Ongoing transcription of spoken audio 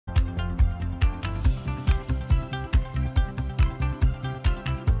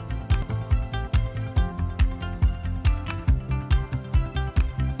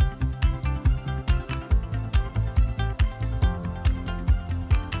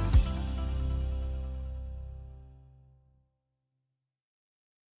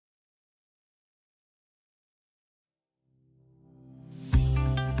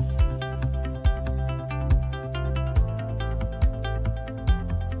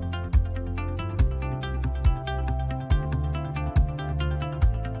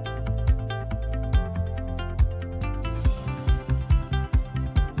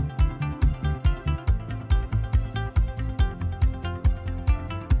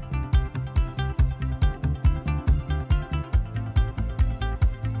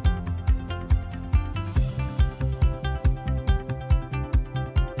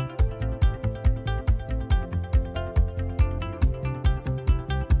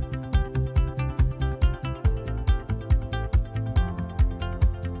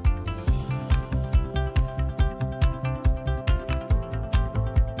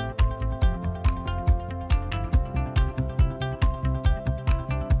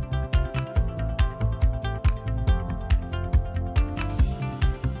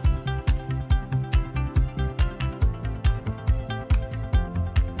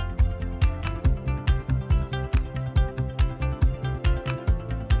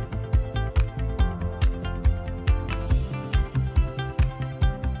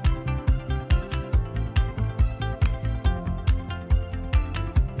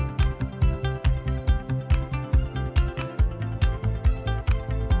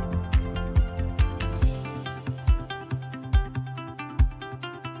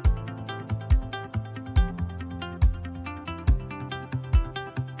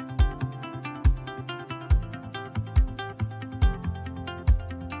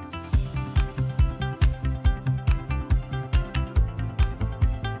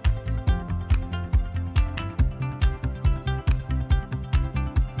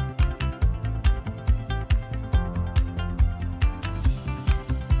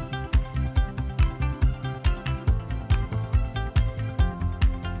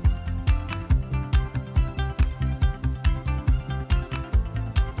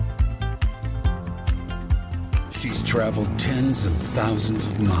traveled tens of thousands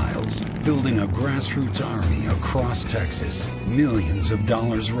of miles, building a grassroots army across Texas. Millions of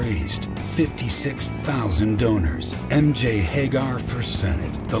dollars raised, 56,000 donors. MJ Hegar for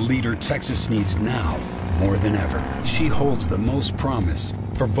Senate, the leader Texas needs now more than ever. She holds the most promise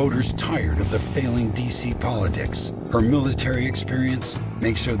for voters tired of the failing D.C. politics. Her military experience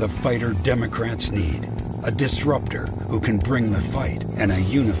makes her the fighter Democrats need. A disruptor who can bring the fight, and a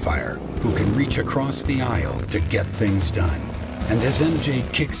unifier who can reach across the aisle to get things done. And as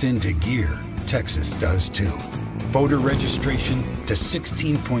MJ kicks into gear, Texas does too. Voter registration to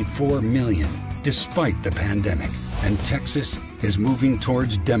 16.4 million despite the pandemic. And Texas is moving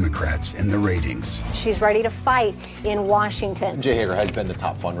towards Democrats in the ratings. She's ready to fight in Washington. MJ Hegar has been the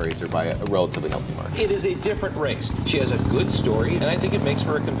top fundraiser by a relatively healthy margin. It is a different race. She has a good story, and I think it makes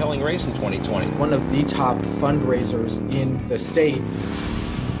for a compelling race in 2020. One of the top fundraisers in the state.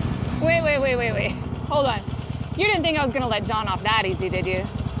 Wait. Hold on. You didn't think I was going to let John off that easy, did you?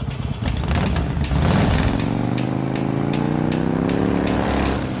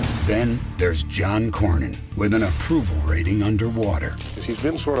 Then there's John Cornyn with an approval rating underwater. He's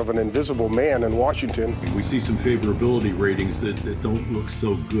been sort of an invisible man in Washington. We see some favorability ratings that don't look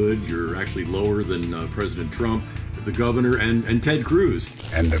so good. You're actually lower than President Trump, the governor, and Ted Cruz.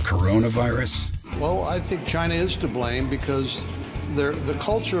 And the coronavirus? Well, I think China is to blame because the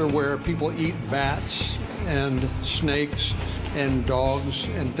culture where people eat bats and snakes and dogs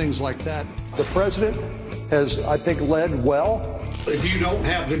and things like that. The president has, I think, led well. If you don't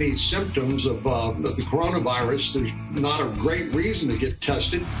have any symptoms of the coronavirus, there's not a great reason to get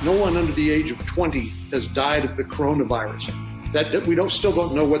tested. No one under the age of 20 has died of the coronavirus. That we still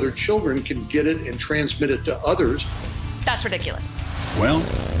don't know whether children can get it and transmit it to others. That's ridiculous. Well,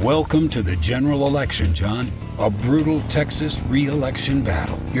 welcome to the general election, John. A brutal Texas re-election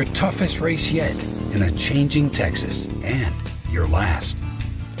battle. Your toughest race yet in a changing Texas, and your last.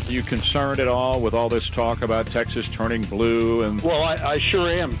 Are you concerned at all with all this talk about Texas turning blue? Well, I sure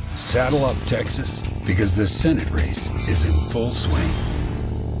am. Saddle up, Texas, because the Senate race is in full swing.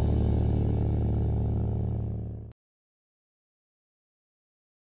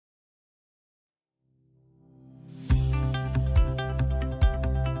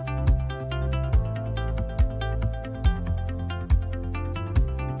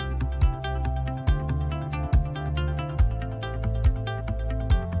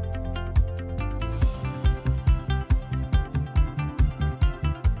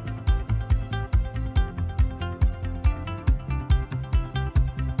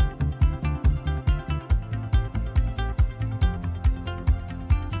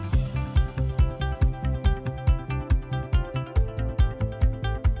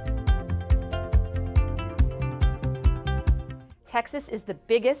 Texas is the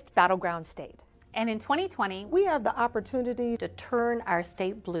biggest battleground state. And in 2020, we have the opportunity To turn our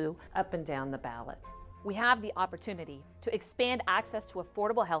state blue. up and down the ballot. We have the opportunity to expand access to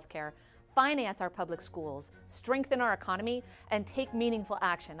affordable health care, finance our public schools, strengthen our economy, and take meaningful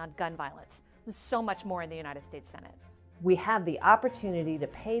action on gun violence. There's so much more in the United States Senate. We have the opportunity to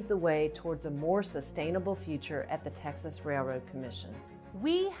pave the way towards a more sustainable future at the Texas Railroad Commission.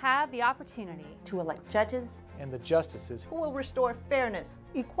 we have the opportunity To elect judges And the justices who will restore fairness,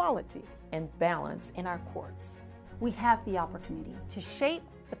 equality, and balance in our courts. We have the opportunity to shape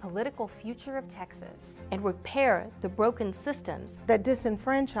the political future of Texas and repair the broken systems that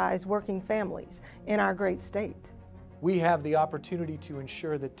disenfranchise working families in our great state. We have the opportunity to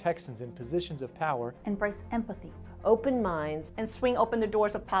ensure that Texans in positions of power embrace empathy, open minds, and swing open the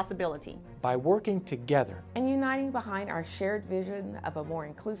doors of possibility. By working together and uniting behind our shared vision of a more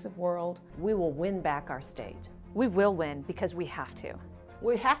inclusive world, we will win back our state. We will win because we have to.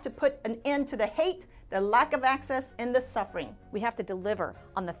 We have to put an end to the hate, the lack of access, and the suffering. We have to deliver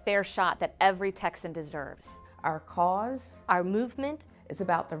on the fair shot that every Texan deserves. Our cause, our movement, is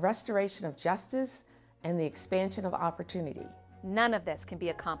about the restoration of justice and the expansion of opportunity. None of this can be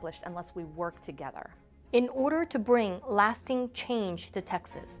accomplished unless we work together. In order to bring lasting change to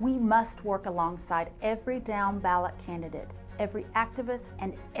Texas, we must work alongside every down ballot candidate, every activist,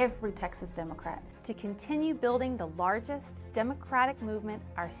 and every Texas Democrat to continue building the largest democratic movement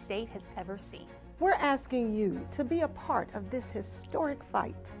our state has ever seen. We're asking you to be a part of this historic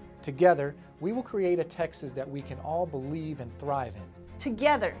fight. Together, we will create a Texas that we can all believe and thrive in.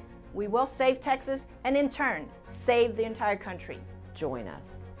 Together, we will save Texas and in turn, save the entire country. Join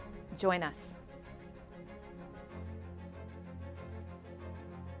us. Join us.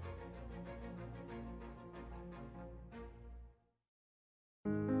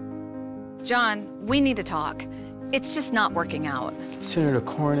 John, we need to talk. It's just not working out. Senator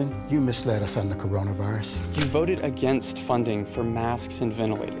Cornyn, you misled us on the coronavirus. You voted against funding for masks and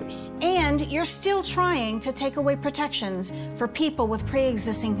ventilators. And you're still trying to take away protections for people with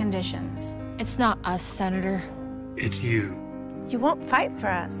pre-existing conditions. It's not us, Senator. It's you. You won't fight for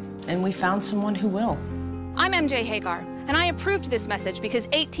us. And we found someone who will. I'm MJ Hegar, and I approved this message because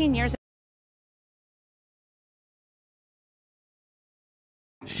 18 years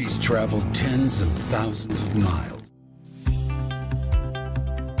She's traveled tens of thousands of miles.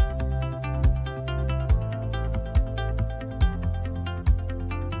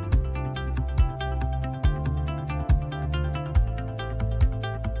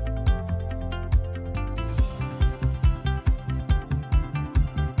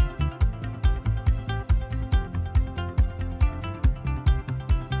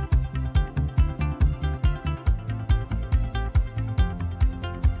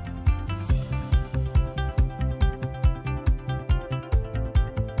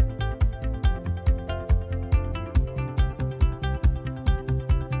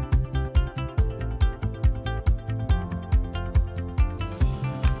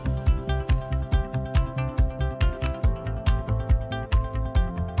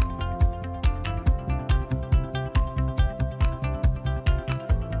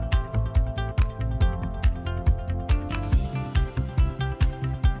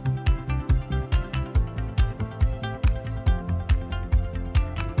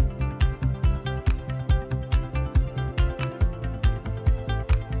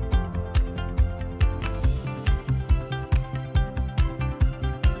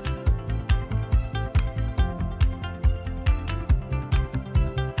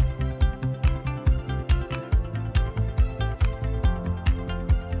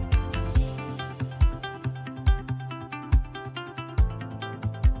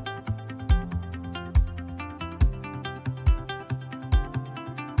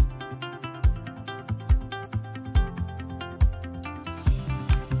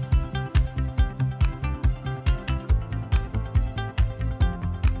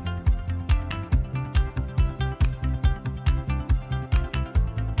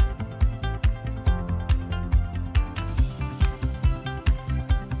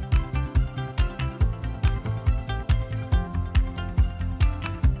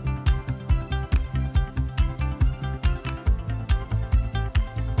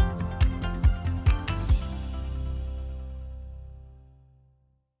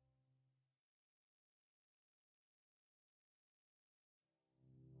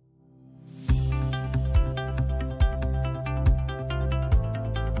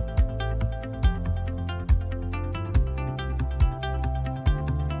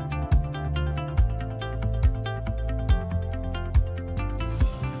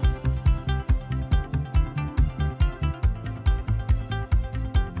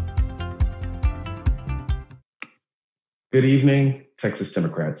 Good evening, Texas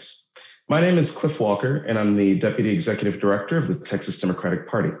Democrats. My name is Cliff Walker, and I'm the Deputy Executive Director of the Texas Democratic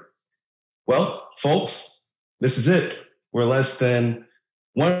Party. Well, folks, this is it. We're less than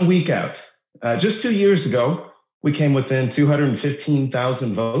 1 week out. Just 2 years ago, we came within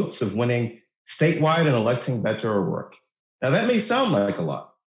 215,000 votes of winning statewide and electing Beto O'Rourke. Now, that may sound like a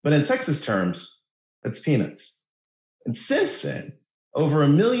lot, but in Texas terms, that's peanuts. And since then, over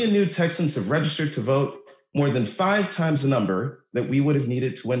 1 million new Texans have registered to vote, more than 5 times the number that we would have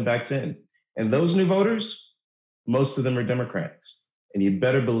needed to win back then. And those new voters, most of them are Democrats, and you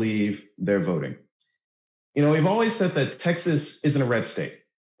better believe they're voting. You know, we've always said that Texas isn't a red state.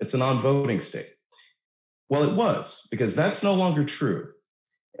 It's a non-voting state. Well, it was, because that's no longer true.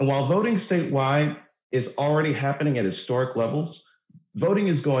 And while voting statewide is already happening at historic levels, voting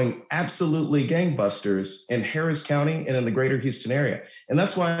is going absolutely gangbusters in Harris County and in the greater Houston area. And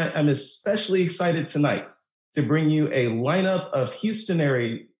that's why I'm especially excited tonight to bring you a lineup of Houston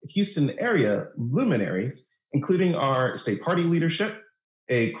area luminaries, including our state party leadership,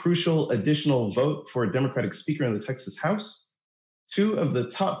 a crucial additional vote for a Democratic speaker in the Texas House, 2 of the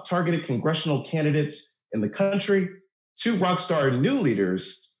top targeted congressional candidates in the country, 2 rockstar new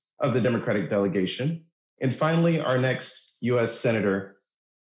leaders of the Democratic delegation, and finally, our next U.S. Senator,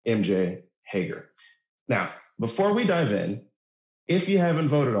 MJ Hegar. Now, before we dive in, if you haven't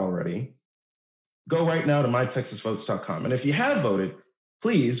voted already, go right now to mytexasvotes.com. And if you have voted,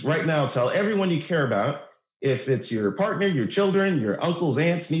 please right now tell everyone you care about, if it's your partner, your children, your uncles,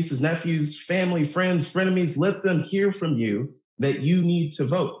 aunts, nieces, nephews, family, friends, frenemies, let them hear from you that you need to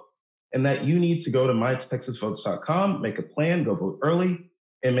vote and that you need to go to mytexasvotes.com, make a plan, go vote early,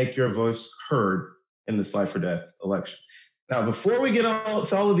 and make your voice heard in this life or death election. Now, before we get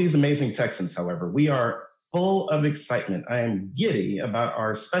to all of these amazing Texans, however, we are full of excitement. I am giddy about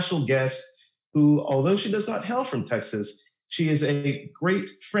our special guest who, although she does not hail from Texas, she is a great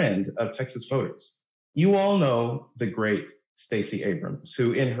friend of Texas voters. You all know the great Stacey Abrams,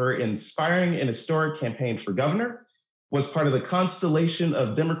 who in her inspiring and historic campaign for governor was part of the constellation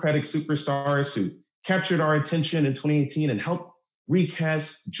of Democratic superstars who captured our attention in 2018 and helped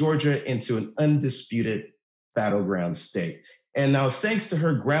recast Georgia into an undisputed battleground state. And now, thanks to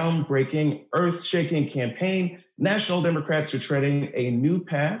her groundbreaking, earth-shaking campaign, national Democrats are treading a new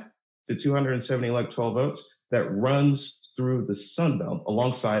path to 270 electoral votes that runs through the Sun Belt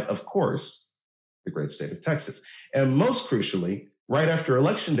alongside, of course, the great state of Texas. And most crucially, right after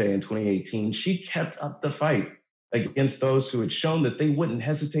Election Day in 2018, she kept up the fight against those who had shown that they wouldn't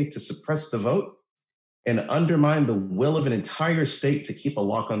hesitate to suppress the vote and undermine the will of an entire state to keep a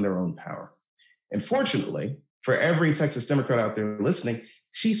lock on their own power. And fortunately, for every Texas Democrat out there listening,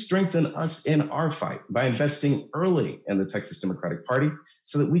 she strengthened us in our fight by investing early in the Texas Democratic Party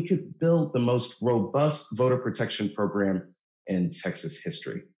so that we could build the most robust voter protection program in Texas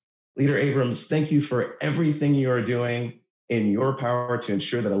history. Leader Abrams, thank you for everything you are doing in your power to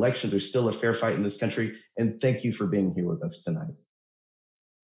ensure that elections are still a fair fight in this country. And thank you for being here with us tonight.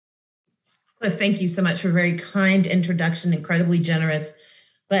 Cliff, thank you so much for a very kind introduction, incredibly generous,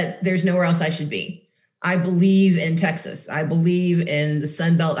 but there's nowhere else I should be. I believe in Texas. I believe in the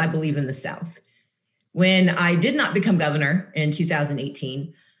Sun Belt. I believe in the South. When I did not become governor in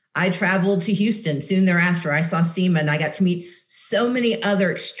 2018, I traveled to Houston soon thereafter. I saw Sima and I got to meet so many other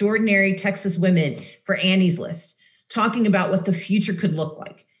extraordinary Texas women for Annie's List, talking about what the future could look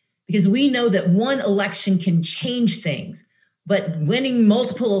like. Because we know that one election can change things, but winning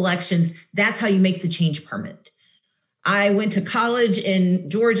multiple elections, that's how you make the change permanent. I went to college in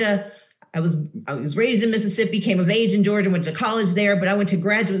Georgia. I was raised in Mississippi, came of age in Georgia, went to college there, but I went to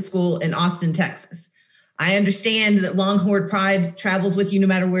graduate school in Austin, Texas. I understand that Longhorn pride travels with you no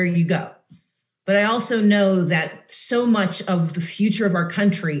matter where you go. But I also know that so much of the future of our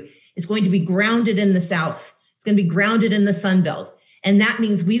country is going to be grounded in the South. It's going to be grounded in the Sun Belt. And that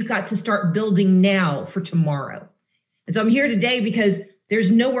means we've got to start building now for tomorrow. And so I'm here today because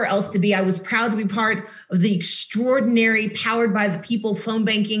there's nowhere else to be. I was proud to be part of the extraordinary Powered by the People phone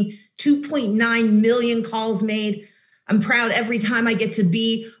banking, 2.9 million calls made. I'm proud every time I get to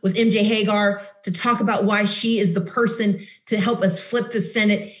be with MJ Hegar to talk about why she is the person to help us flip the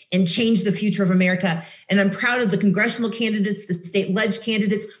Senate and change the future of America. And I'm proud of the congressional candidates, the state leg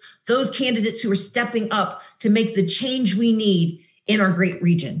candidates, those candidates who are stepping up to make the change we need in our great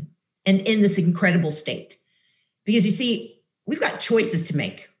region and in this incredible state. Because you see, we've got choices to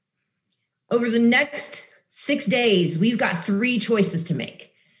make. Over the next 6 days, we've got 3 choices to make.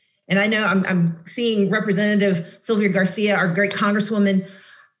 And I know I'm seeing Representative Sylvia Garcia, our great Congresswoman.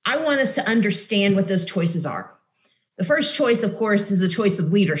 I want us to understand what those choices are. The first choice, of course, is the choice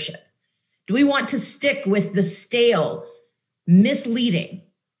of leadership. Do we want to stick with the stale, misleading,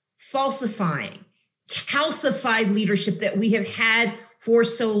 falsifying, calcified leadership that we have had for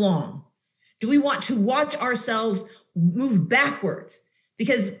so long? Do we want to watch ourselves move backwards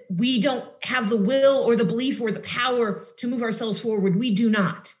because we don't have the will or the belief or the power to move ourselves forward? We do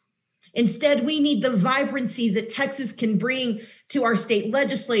not. Instead, we need the vibrancy that Texas can bring to our state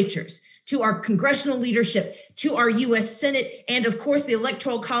legislatures, to our congressional leadership, to our U.S. Senate, and of course, the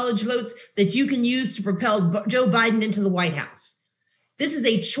Electoral College votes that you can use to propel Joe Biden into the White House. This is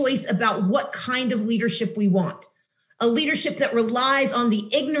a choice about what kind of leadership we want. A leadership that relies on the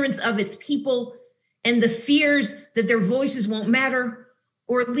ignorance of its people and the fears that their voices won't matter,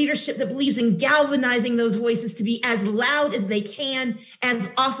 or a leadership that believes in galvanizing those voices to be as loud as they can, as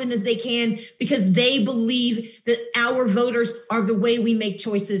often as they can, because they believe that our voters are the way we make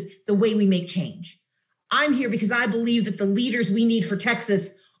choices, the way we make change. I'm here because I believe that the leaders we need for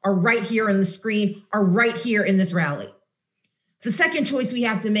Texas are right here on the screen, are right here in this rally. The second choice we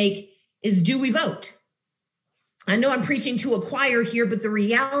have to make is, do we vote? I know I'm preaching to a choir here, but the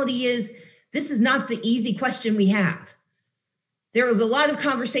reality is this is not the easy question we have. There was a lot of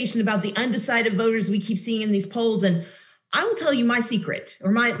conversation about the undecided voters we keep seeing in these polls. And I will tell you my secret or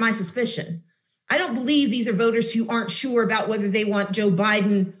my suspicion. I don't believe these are voters who aren't sure about whether they want Joe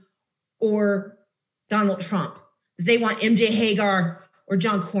Biden or Donald Trump. They want MJ Hegar or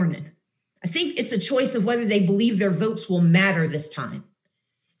John Cornyn. I think it's a choice of whether they believe their votes will matter this time.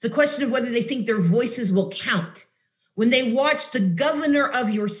 It's a question of whether they think their voices will count. When they watch the governor of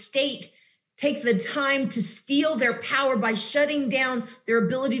your state take the time to steal their power by shutting down their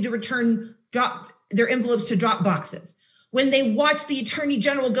ability to return their envelopes to drop boxes. When they watch the attorney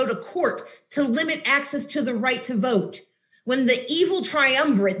general go to court to limit access to the right to vote. When the evil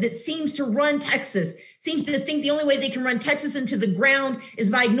triumvirate that seems to run Texas seems to think the only way they can run Texas into the ground is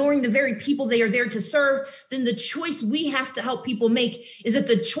by ignoring the very people they are there to serve, then the choice we have to help people make is that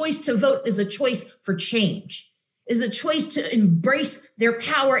the choice to vote is a choice for change, is a choice to embrace their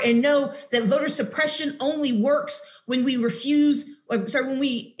power and know that voter suppression only works when we when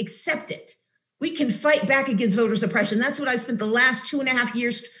we accept it. We can fight back against voter suppression. That's what I've spent the last 2.5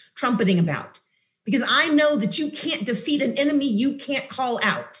 years trumpeting about. Because I know that you can't defeat an enemy you can't call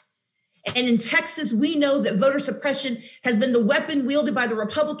out. And in Texas, we know that voter suppression has been the weapon wielded by the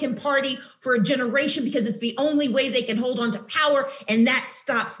Republican Party for a generation because it's the only way they can hold on to power, and that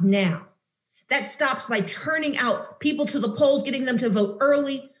stops now. That stops by turning out people to the polls, getting them to vote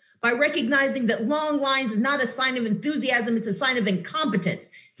early, by recognizing that long lines is not a sign of enthusiasm, it's a sign of incompetence.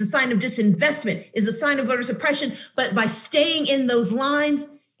 It's a sign of disinvestment, it's a sign of voter suppression, but by staying in those lines,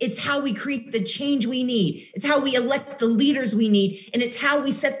 it's how we create the change we need. It's how we elect the leaders we need. And it's how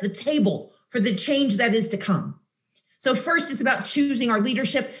we set the table for the change that is to come. So first, it's about choosing our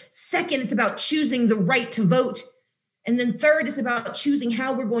leadership. Second, it's about choosing the right to vote. And then third, it's about choosing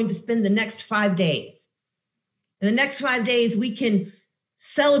how we're going to spend the next 5 days. In the next 5 days, we can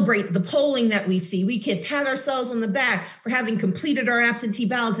celebrate the polling that we see. We can pat ourselves on the back for having completed our absentee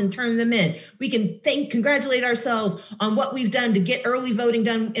ballots and turned them in. We can congratulate ourselves on what we've done to get early voting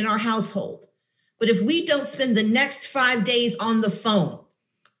done in our household. But if we don't spend the next 5 days on the phone,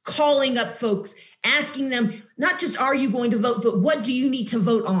 calling up folks, asking them, not just are you going to vote, but what do you need to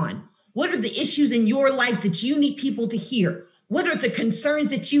vote on? What are the issues in your life that you need people to hear? What are the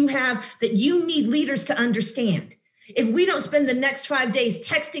concerns that you have that you need leaders to understand? If we don't spend the next 5 days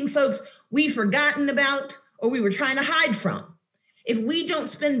texting folks we've forgotten about or we were trying to hide from, if we don't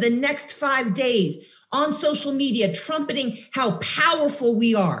spend the next 5 days on social media trumpeting how powerful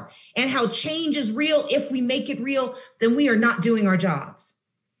we are and how change is real if we make it real, then we are not doing our jobs.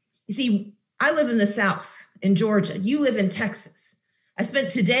 You see, I live in the South in Georgia. You live in Texas. I spent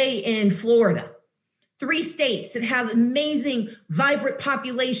today in Florida, 3 states that have amazing, vibrant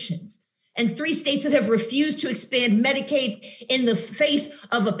populations. And 3 states that have refused to expand Medicaid in the face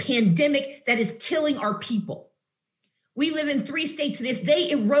of a pandemic that is killing our people. We live in 3 states that if they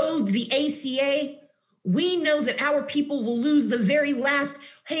erode the ACA, we know that our people will lose the very last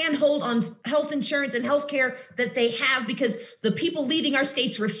handhold on health insurance and healthcare that they have because the people leading our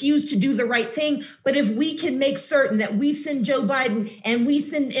states refuse to do the right thing. But if we can make certain that we send Joe Biden and we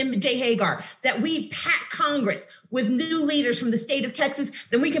send MJ Hegar, that we pack Congress with new leaders from the state of Texas,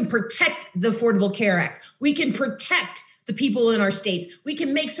 then we can protect the Affordable Care Act. We can protect the people in our states. We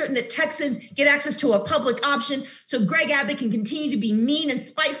can make certain that Texans get access to a public option so Greg Abbott can continue to be mean and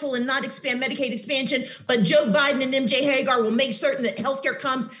spiteful and not expand Medicaid expansion, but Joe Biden and MJ Hegar will make certain that healthcare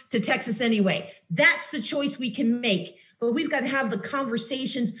comes to Texas anyway. That's the choice we can make. But we've got to have the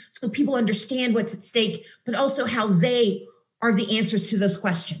conversations so people understand what's at stake, but also how they are the answers to those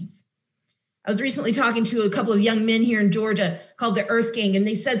questions. I was recently talking to a couple of young men here in Georgia called the Earth Gang, and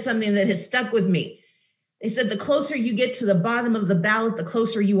they said something that has stuck with me. They said, the closer you get to the bottom of the ballot, the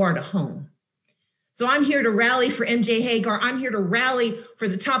closer you are to home. So I'm here to rally for MJ Hegar. I'm here to rally for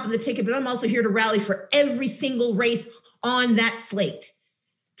the top of the ticket, but I'm also here to rally for every single race on that slate.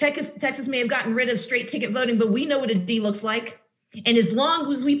 Texas may have gotten rid of straight ticket voting, but we know what a D looks like. And as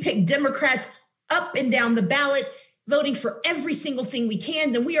long as we pick Democrats up and down the ballot, voting for every single thing we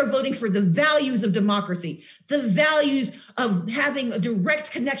can, then we are voting for the values of democracy, the values of having a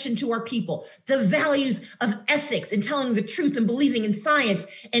direct connection to our people, the values of ethics and telling the truth and believing in science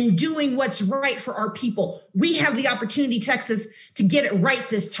and doing what's right for our people. We have the opportunity, Texas, to get it right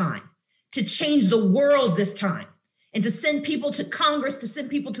this time, to change the world this time, and to send people to Congress, to send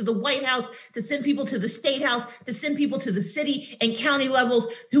people to the White House, to send people to the State House, to send people to the city and county levels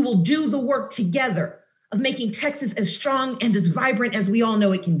who will do the work together of making Texas as strong and as vibrant as we all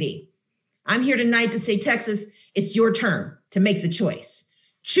know it can be. I'm here tonight to say, Texas, it's your turn to make the choice.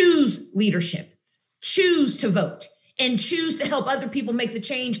 Choose leadership, choose to vote, and choose to help other people make the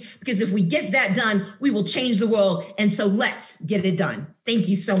change, because if we get that done, we will change the world. And so let's get it done. Thank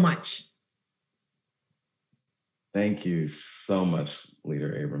you so much. Thank you so much,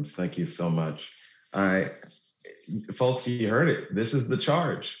 Leader Abrams. Thank you so much. Folks, you heard it. This is the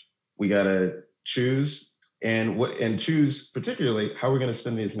charge. We got to choose and choose particularly how we're going to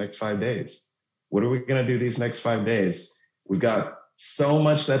spend these next 5 days. What are we going to do these next 5 days? We've got so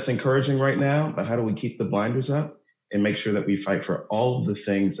much that's encouraging right now, but how do we keep the blinders up and make sure that we fight for all of the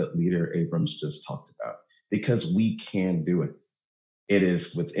things that Leader Abrams just talked about? Because we can do it. It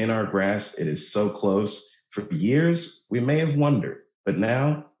is within our grasp. It is so close. For years, we may have wondered, but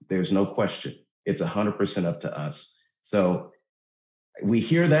now there's no question. It's 100% up to us. So we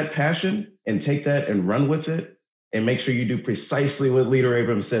hear that passion and take that and run with it and make sure you do precisely what Leader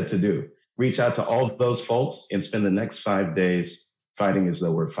Abrams said to do. Reach out to all of those folks and spend the next 5 days fighting as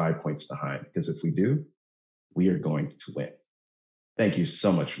though we're 5 points behind. Because if we do, we are going to win. Thank you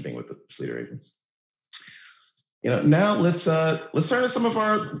so much for being with us, Leader Abrams. Now let's turn to some of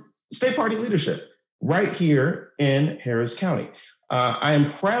our state party leadership right here in Harris County. I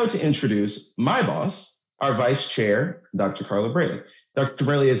am proud to introduce my boss, our vice chair, Dr. Carla Braley. Dr.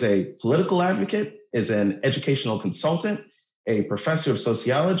 Braley is a political advocate, is an educational consultant, a professor of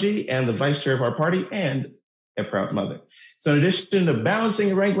sociology, and the vice chair of our party, and a proud mother. So in addition to balancing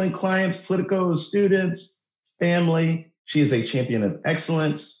and wrangling clients, politicos, students, family, she is a champion of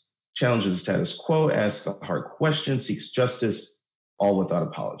excellence, challenges the status quo, asks the hard questions, seeks justice, all without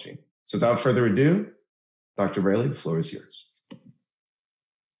apology. So without further ado, Dr. Braley, the floor is yours.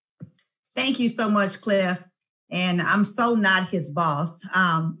 Thank you so much, Cliff. And I'm so not his boss,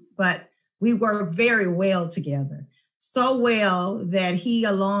 but we work very well together. So well that he,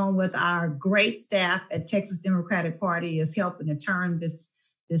 along with our great staff at Texas Democratic Party, is helping to turn this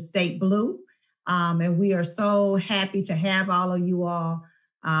state blue. And we are so happy to have all of you all.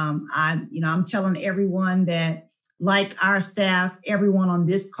 I'm telling everyone that, like our staff, everyone on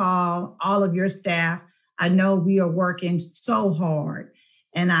this call, all of your staff, I know we are working so hard.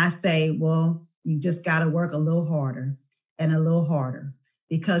 And I say, well, you just got to work a little harder and a little harder.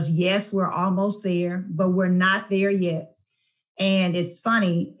 Because yes, we're almost there, but we're not there yet. And it's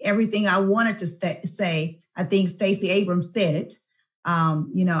funny, everything I wanted to say, I think Stacey Abrams said it. I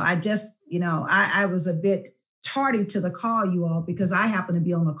was a bit tardy to the call, you all, because I happen to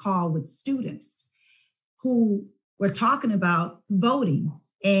be on a call with students who were talking about voting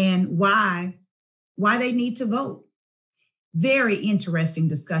and why they need to vote. Very interesting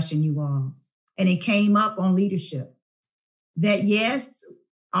discussion, you all. And it came up on leadership that yes,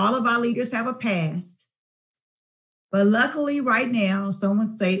 all of our leaders have a past, but luckily right now, some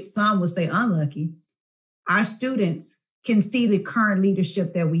would say unlucky, our students can see the current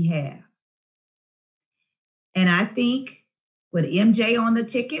leadership that we have. And I think with MJ on the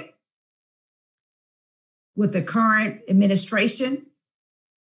ticket, with the current administration,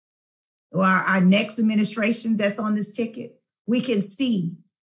 or our next administration that's on this ticket, we can see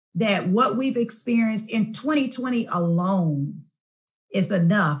that what we've experienced in 2020 alone is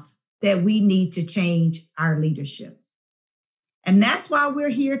enough that we need to change our leadership. And that's why we're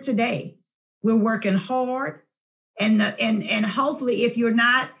here today. We're working hard, and hopefully if you're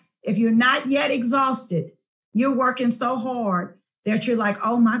not yet exhausted, you're working so hard that you're like,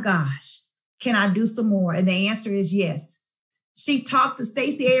 oh my gosh, can I do some more? And the answer is yes.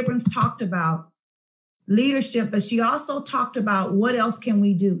 Stacey Abrams talked about leadership, but she also talked about what else can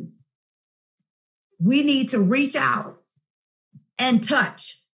we do? We need to reach out and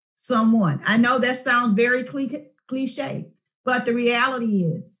touch someone. I know that sounds very cliche, but the reality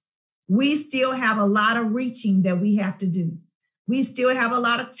is we still have a lot of reaching that we have to do. We still have a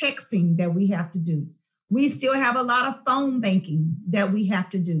lot of texting that we have to do. We still have a lot of phone banking that we have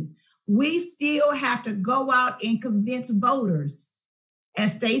to do. We still have to go out and convince voters,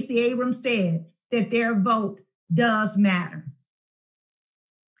 as Stacey Abrams said, that their vote does matter.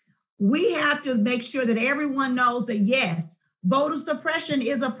 We have to make sure that everyone knows that, yes, voter suppression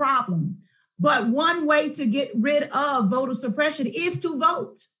is a problem, but one way to get rid of voter suppression is to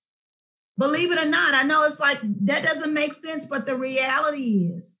vote. Believe it or not, I know it's like, that doesn't make sense, but the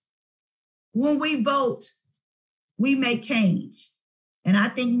reality is when we vote, we make change. And I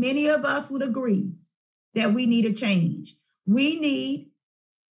think many of us would agree that we need a change. We need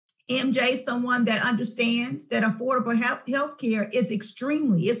MJ, someone that understands that affordable health care is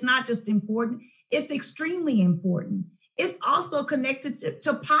it's not just important, it's extremely important. It's also connected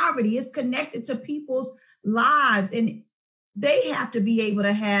to poverty. It's connected to people's lives. And they have to be able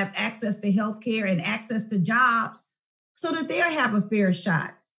to have access to health care and access to jobs so that they'll have a fair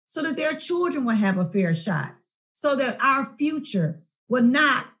shot, so that their children will have a fair shot, so that our future will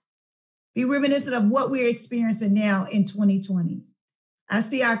not be reminiscent of what we're experiencing now in 2020. I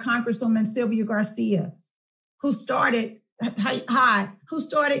see our Congresswoman Sylvia Garcia, who started,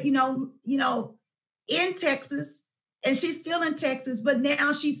 in Texas, and she's still in Texas, but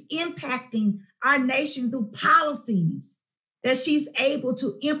now she's impacting our nation through policies that she's able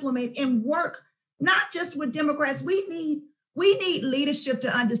to implement and work, not just with Democrats. We need leadership to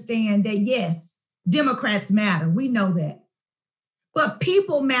understand that, yes, Democrats matter. We know that. But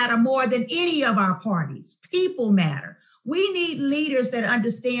people matter more than any of our parties. People matter. We need leaders that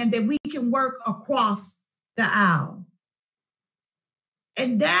understand that we can work across the aisle.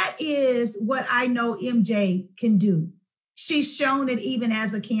 And that is what I know MJ can do. She's shown it even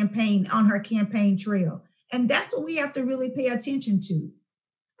as a campaign, on her campaign trail. And that's what we have to really pay attention to.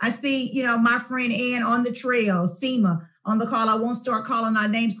 I see, my friend Ann on the trail, Sima on the call. I won't start calling our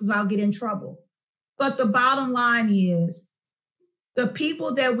names because I'll get in trouble. But the bottom line is, the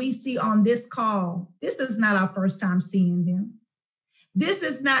people that we see on this call, this is not our first time seeing them. This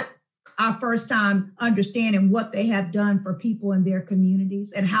is not our first time understanding what they have done for people in their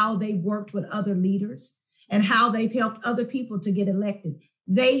communities and how they've worked with other leaders and how they've helped other people to get elected.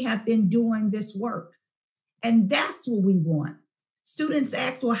 They have been doing this work. And that's what we want. Students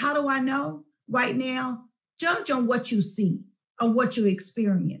ask, well, how do I know? Right now, judge on what you see or what you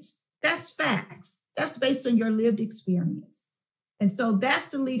experience. That's facts. That's based on your lived experience. And so that's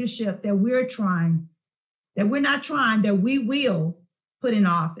the leadership that we will put in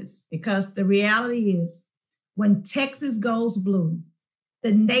office, because the reality is, when Texas goes blue,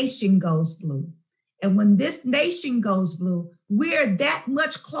 the nation goes blue. And when this nation goes blue, we're that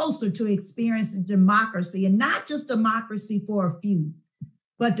much closer to experiencing democracy, and not just democracy for a few,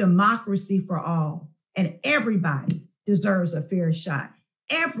 but democracy for all. And everybody deserves a fair shot.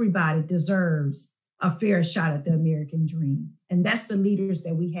 Everybody deserves a fair shot at the American dream. And that's the leaders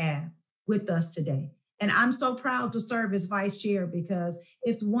that we have with us today. And I'm so proud to serve as vice chair, because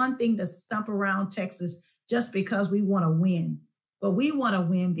it's one thing to stump around Texas just because we want to win. But we want to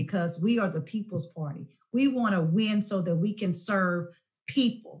win because we are the people's party. We want to win so that we can serve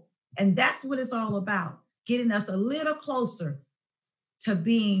people. And that's what it's all about, getting us a little closer to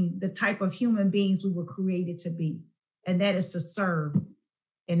being the type of human beings we were created to be. And that is to serve.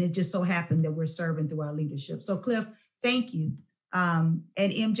 And it just so happened that we're serving through our leadership. So Cliff, thank you. And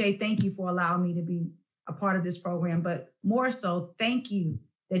MJ, thank you for allowing me to be a part of this program. But more so, thank you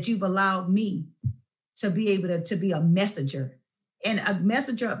that you've allowed me to be able to be a messenger, and a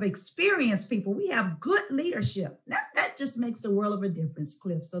messenger of experienced people. We have good leadership. That just makes the world of a difference,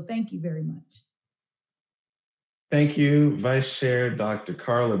 Cliff. So thank you very much. Thank you, Vice Chair Dr.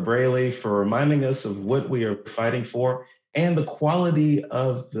 Carla Braley, for reminding us of what we are fighting for and the quality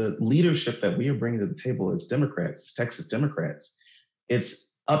of the leadership that we are bringing to the table as Democrats, as Texas Democrats. It's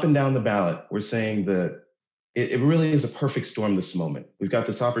up and down the ballot. We're saying that it really is a perfect storm this moment. We've got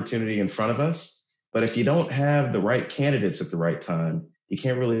this opportunity in front of us, but if you don't have the right candidates at the right time, you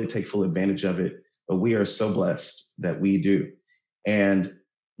can't really take full advantage of it. But we are so blessed that we do. And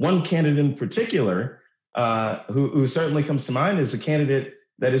one candidate in particular, who certainly comes to mind, is a candidate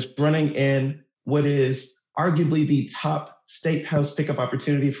that is running in what is arguably the top state house pickup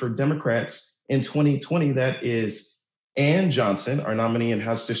opportunity for Democrats in 2020. That is Ann Johnson, our nominee in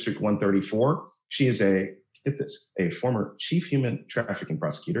House District 134. She is a former chief human trafficking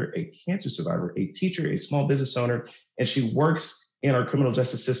prosecutor, a cancer survivor, a teacher, a small business owner, and she works in our criminal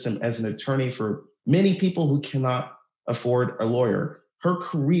justice system as an attorney for many people who cannot afford a lawyer. Her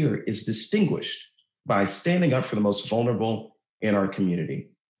career is distinguished by standing up for the most vulnerable in our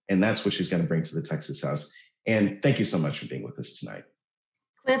community. And that's what she's going to bring to the Texas House. And thank you so much for being with us tonight.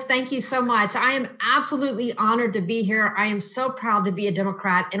 Cliff, thank you so much. I am absolutely honored to be here. I am so proud to be a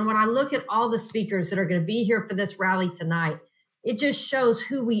Democrat. And when I look at all the speakers that are going to be here for this rally tonight, it just shows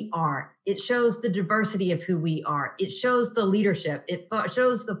who we are. It shows the diversity of who we are. It shows the leadership. It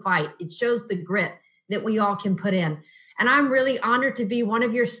shows the fight. It shows the grit that we all can put in. And I'm really honored to be one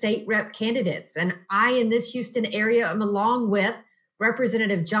of your state rep candidates. And I, in this Houston area, am along with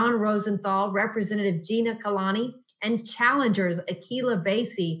Representative John Rosenthal, Representative Gina Kalani, and challengers Akila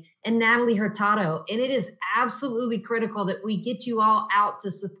Basie and Natalie Hurtado. And it is absolutely critical that we get you all out to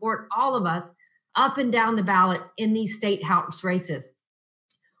support all of us up and down the ballot in these state house races.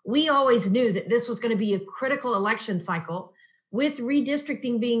 We always knew that this was going to be a critical election cycle, with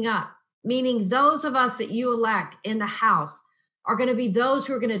redistricting being up, meaning those of us that you elect in the House are going to be those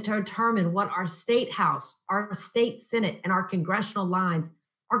who are going to determine what our state House, our state Senate, and our congressional lines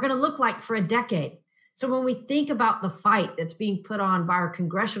are going to look like for a decade. So when we think about the fight that's being put on by our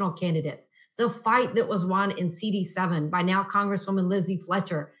congressional candidates, the fight that was won in CD7 by now Congresswoman Lizzie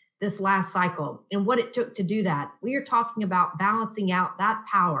Fletcher this last cycle, and what it took to do that, we are talking about balancing out that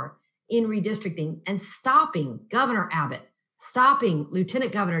power in redistricting and stopping Governor Abbott, stopping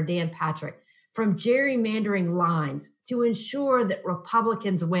Lieutenant Governor Dan Patrick from gerrymandering lines to ensure that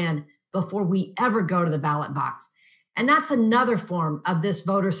Republicans win before we ever go to the ballot box. And that's another form of this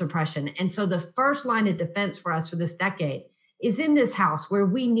voter suppression. And so the first line of defense for us for this decade is in this House, where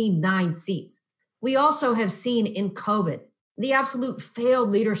we need 9 seats. We also have seen in COVID the absolute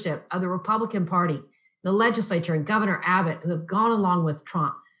failed leadership of the Republican Party, the legislature, and Governor Abbott, who have gone along with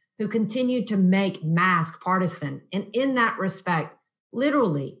Trump, who continue to make mask partisan. And in that respect,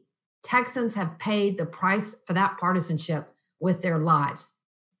 Literally, Texans have paid the price for that partisanship with their lives.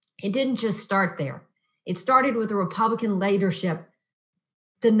 It didn't just start there. It started with the Republican leadership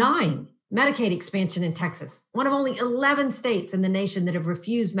denying Medicaid expansion in Texas, one of only 11 states in the nation that have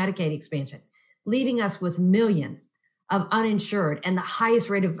refused Medicaid expansion, leaving us with millions of uninsured and the highest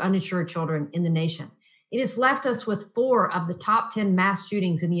rate of uninsured children in the nation. It has left us with 4 of the top 10 mass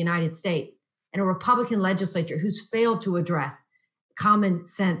shootings in the United States and a Republican legislature who's failed to address common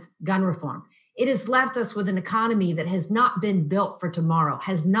sense gun reform. It has left us with an economy that has not been built for tomorrow,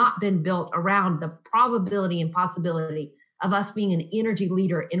 has not been built around the probability and possibility of us being an energy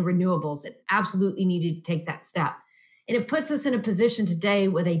leader in renewables. It absolutely needed to take that step. And it puts us in a position today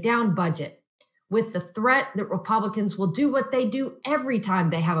with a down budget, with the threat that Republicans will do what they do every time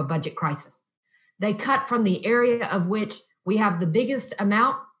they have a budget crisis. They cut from the area of which we have the biggest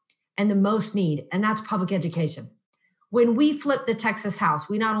amount and the most need, and that's public education. When we flip the Texas House,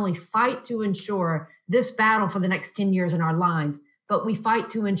 we not only fight to ensure this battle for the next 10 years in our lines, but we fight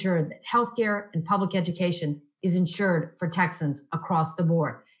to ensure that healthcare and public education is insured for Texans across the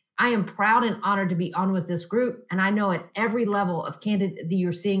board. I am proud and honored to be on with this group, and I know at every level of candidate that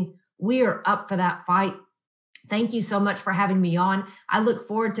you're seeing, we are up for that fight. Thank you so much for having me on. I look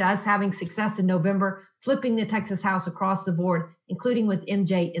forward to us having success in November, flipping the Texas House across the board, including with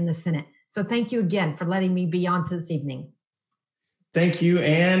MJ in the Senate. So thank you again for letting me be on this evening. Thank you,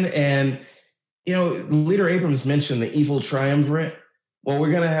 Ann. And, you know, Leader Abrams mentioned the evil triumvirate. Well,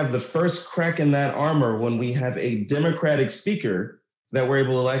 we're going to have the first crack in that armor when we have a Democratic speaker that we're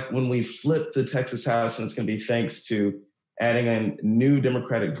able to elect when we flip the Texas House. And it's going to be thanks to adding in new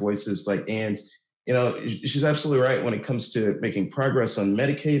Democratic voices like Ann's. You know, she's absolutely right when it comes to making progress on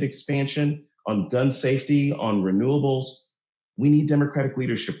Medicaid expansion, on gun safety, on renewables. We need Democratic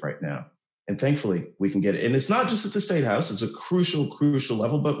leadership right now. And thankfully, we can get it. And it's not just at the State House. It's a crucial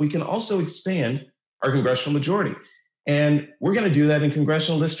level, but we can also expand our congressional majority. And we're going to do that in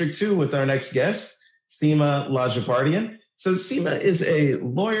Congressional District 2 with our next guest, Sima Ladjevardian. So Sima is a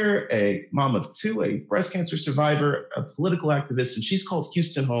lawyer, a mom of 2, a breast cancer survivor, a political activist, and she's called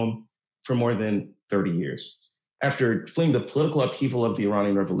Houston home for more than 30 years. After fleeing the political upheaval of the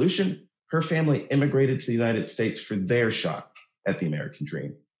Iranian Revolution, her family immigrated to the United States for their shot at the American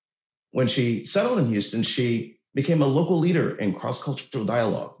dream. When she settled in Houston, she became a local leader in cross-cultural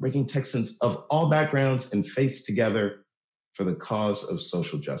dialogue, bringing Texans of all backgrounds and faiths together for the cause of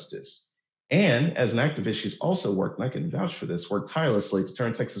social justice. And as an activist, she's also worked, and I can vouch for this, worked tirelessly to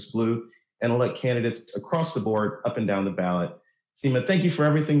turn Texas blue and elect candidates across the board, up and down the ballot. Sima, thank you for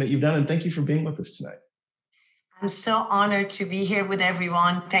everything that you've done, and thank you for being with us tonight. I'm so honored to be here with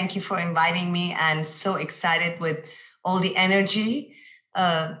everyone. Thank you for inviting me, and so excited with all the energy.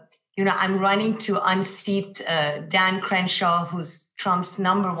 You know, I'm running to unseat Dan Crenshaw, who's Trump's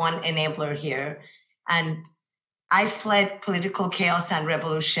 #1 enabler here. And I fled political chaos and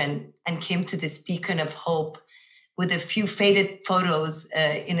revolution and came to this beacon of hope with a few faded photos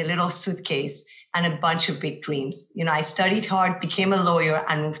in a little suitcase and a bunch of big dreams. You know, I studied hard, became a lawyer,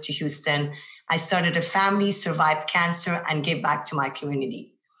 and moved to Houston. I started a family, survived cancer, and gave back to my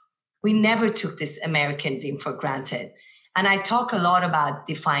community. We never took this American dream for granted. And I talk a lot about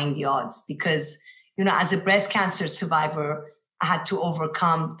defying the odds because, you know, as a breast cancer survivor, I had to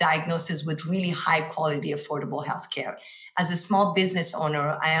overcome diagnosis with really high quality, affordable healthcare. As a small business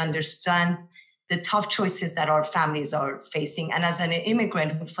owner, I understand the tough choices that our families are facing. And as an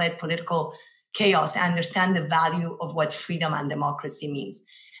immigrant who fled political chaos, I understand the value of what freedom and democracy means.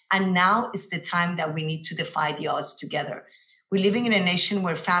 And now is the time that we need to defy the odds together. We're living in a nation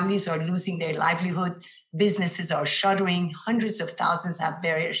where families are losing their livelihood, businesses are shuttering, hundreds of thousands have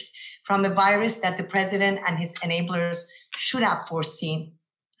perished from a virus that the president and his enablers should have foreseen.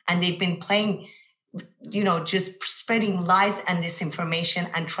 And they've been playing, you know, just spreading lies and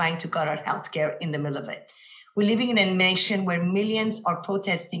disinformation and trying to gut our healthcare in the middle of it. We're living in a nation where millions are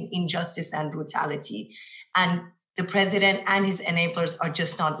protesting injustice and brutality. And the president and his enablers are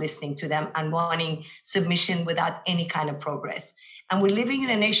just not listening to them and wanting submission without any kind of progress. And we're living in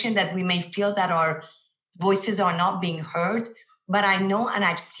a nation that we may feel that our voices are not being heard, but I know and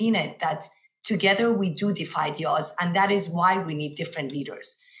I've seen it that together we do defy the odds. And that is why we need different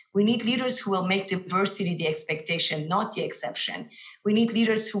leaders. We need leaders who will make diversity the expectation, not the exception. We need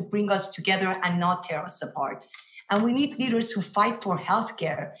leaders who bring us together and not tear us apart. And we need leaders who fight for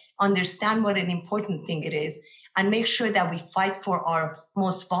healthcare, understand what an important thing it is, and make sure that we fight for our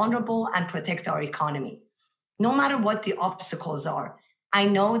most vulnerable and protect our economy. No matter what the obstacles are, I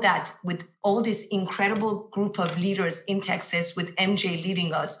know that with all this incredible group of leaders in Texas, with MJ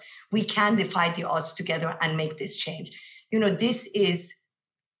leading us, we can defy the odds together and make this change.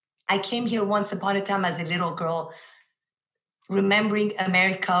 I came here once upon a time as a little girl, remembering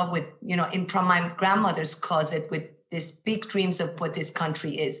America with, from my grandmother's closet with these big dreams of what this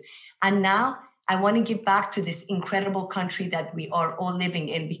country is. And now I want to give back to this incredible country that we are all living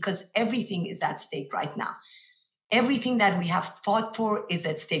in, because everything is at stake right now. Everything that we have fought for is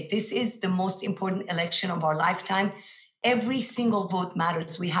at stake. This is the most important election of our lifetime. Every single vote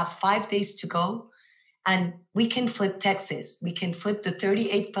matters. We have 5 days to go, and we can flip Texas. We can flip the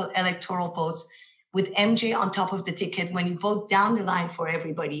 38 electoral votes with MJ on top of the ticket when you vote down the line for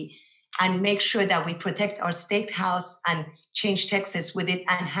everybody, and make sure that we protect our state house and change Texas with it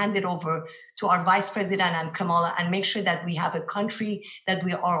and hand it over to our vice president and Kamala, and make sure that we have a country that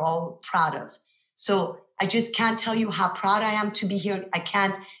we are all proud of. So I just can't tell you how proud I am to be here. I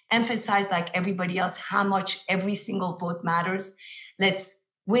can't emphasize, like everybody else, how much every single vote matters. Let's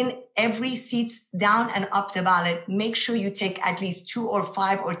win every seat down and up the ballot. Make sure you take at least 2 or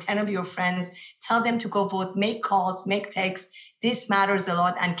 5 or 10 of your friends. Tell them to go vote, make calls, make texts. This matters a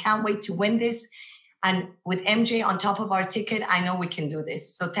lot, and can't wait to win this. And with MJ on top of our ticket, I know we can do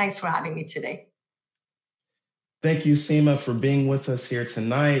this. So thanks for having me today. Thank you, Sima, for being with us here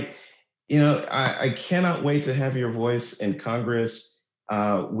tonight. I cannot wait to have your voice in Congress.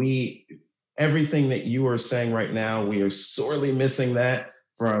 Everything that you are saying right now, we are sorely missing that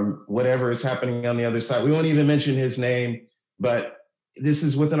from whatever is happening on the other side. We won't even mention his name, but this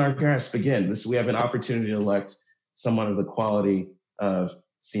is within our grasp. Again, we have an opportunity to elect someone of the quality of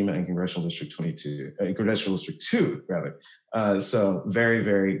Sima in Congressional District 2, rather. So very,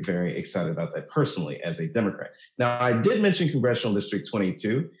 very, very excited about that personally as a Democrat. Now, I did mention Congressional District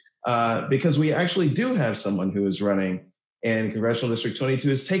 22 because we actually do have someone who is running in Congressional District 22,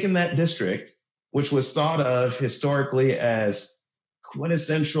 has taken that district, which was thought of historically as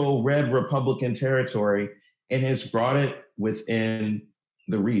quintessential red Republican territory, and has brought it within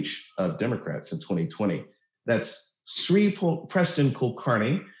the reach of Democrats in 2020. That's Preston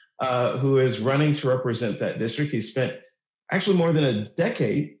Kulkarni, who is running to represent that district. He spent actually more than a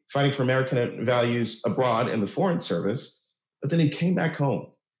decade fighting for American values abroad in the Foreign Service, but then he came back home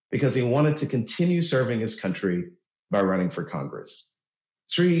because he wanted to continue serving his country by running for Congress.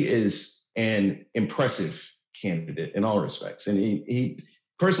 Sri is an impressive candidate in all respects, and he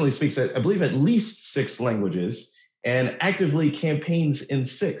personally speaks, I believe, at least 6 languages and actively campaigns in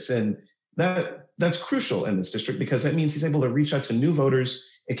 6. And that's crucial in this district because that means he's able to reach out to new voters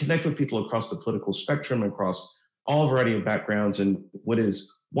and connect with people across the political spectrum, across all variety of backgrounds, in what is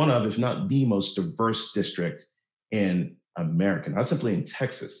one of, if not the most diverse district in America, not simply in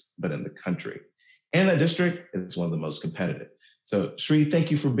Texas, but in the country. And that district is one of the most competitive. So Sri,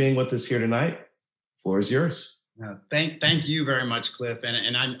 thank you for being with us here tonight. Floor is yours. Thank you very much, Cliff.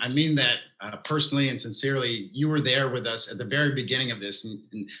 And I mean that personally and sincerely. You were there with us at the very beginning of this.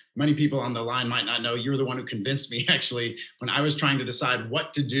 And many people on the line might not know you were the one who convinced me, actually, when I was trying to decide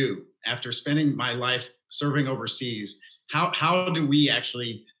what to do after spending my life serving overseas. How do we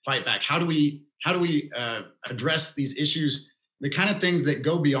actually fight back? How do we address these issues, the kind of things that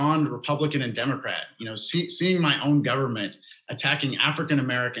go beyond Republican and Democrat? Seeing my own government attacking African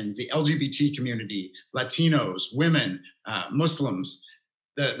Americans, the LGBT community, Latinos, women, Muslims.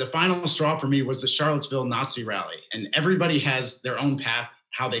 The final straw for me was the Charlottesville Nazi rally. And everybody has their own path,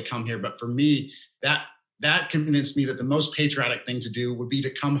 how they come here. But for me, that convinced me that the most patriotic thing to do would be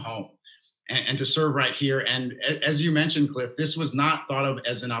to come home and to serve right here. And as you mentioned, Cliff, this was not thought of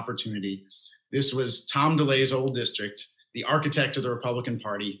as an opportunity. This was Tom DeLay's old district, the architect of the Republican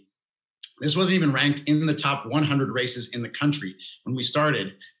Party. This wasn't even ranked in the top 100 races in the country when we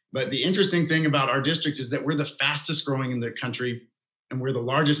started. But the interesting thing about our districts is that we're the fastest growing in the country, and we're the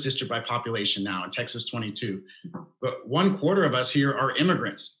largest district by population now in Texas 22. But 1/4 of us here are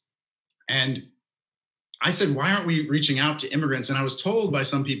immigrants. And I said, why aren't we reaching out to immigrants? And I was told by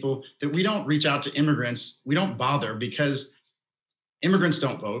some people that we don't reach out to immigrants. We don't bother because immigrants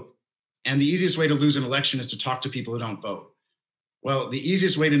don't vote. And the easiest way to lose an election is to talk to people who don't vote. Well, the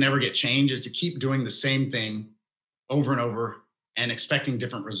easiest way to never get change is to keep doing the same thing over and over and expecting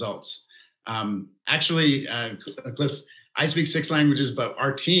different results. Actually, Cliff, I speak 6 languages, but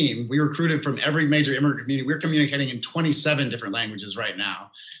our team, we recruited from every major immigrant community. We're communicating in 27 different languages right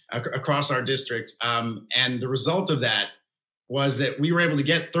now across our district. And the result of that was that we were able to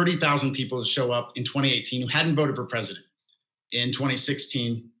get 30,000 people to show up in 2018 who hadn't voted for president. In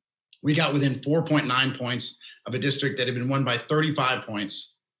 2016, we got within 4.9 points of a district that had been won by 35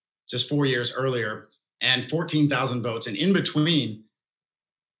 points just 4 years earlier, and 14,000 votes. And in between,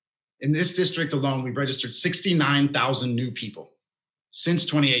 in this district alone, we've registered 69,000 new people since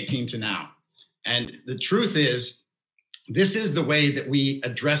 2018 to now. And the truth is This is the way that we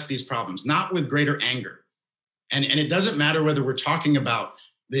address these problems, not with greater anger. And it doesn't matter whether we're talking about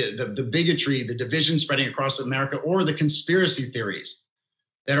the bigotry, the division spreading across America, or the conspiracy theories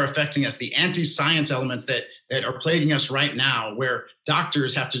that are affecting us, the anti-science elements that are plaguing us right now, where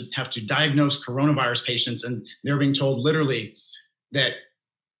doctors have to diagnose coronavirus patients and they're being told literally that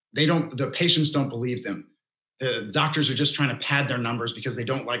the patients don't believe them. The doctors are just trying to pad their numbers because they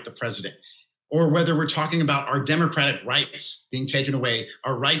don't like the president. Or whether we're talking about our democratic rights being taken away,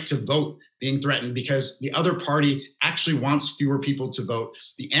 our right to vote being threatened because the other party actually wants fewer people to vote.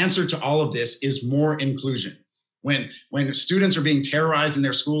 The answer to all of this is more inclusion. When students are being terrorized in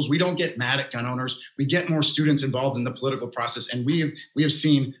their schools, we don't get mad at gun owners. We get more students involved in the political process. And we have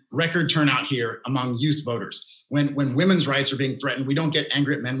seen record turnout here among youth voters. When women's rights are being threatened, we don't get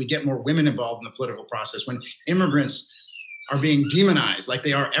angry at men. We get more women involved in the political process. When immigrants are being demonized like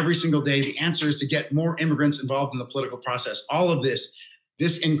they are every single day, the answer is to get more immigrants involved in the political process. All of this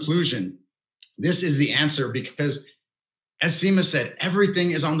inclusion, this is the answer because, as Sima said,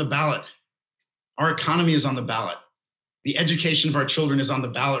 everything is on the ballot. Our economy is on the ballot. The education of our children is on the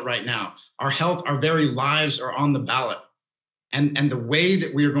ballot right now. Our health, our very lives are on the ballot. And the way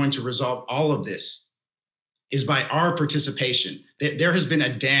that we are going to resolve all of this is by our participation. There has been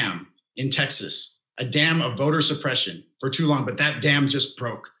a dam in Texas, a dam of voter suppression for too long, but that dam just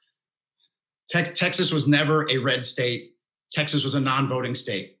broke. Texas was never a red state. Texas was a non-voting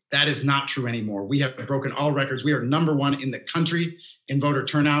state. That is not true anymore. We have broken all records. We are number one in the country in voter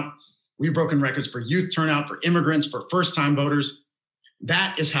turnout. We've broken records for youth turnout, for immigrants, for first-time voters.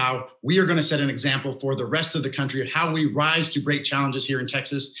 That is how we are going to set an example for the rest of the country of how we rise to great challenges here in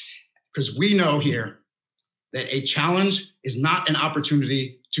Texas, because we know here that a challenge is not an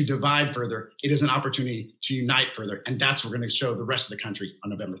opportunity to divide further. It is an opportunity to unite further. And that's what we're going to show the rest of the country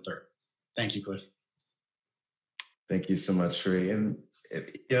on November 3rd. Thank you, Cliff. Thank you so much, Sheree. And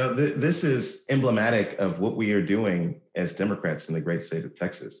this is emblematic of what we are doing as Democrats in the great state of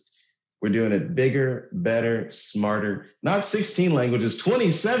Texas. We're doing it bigger, better, smarter, not 16 languages,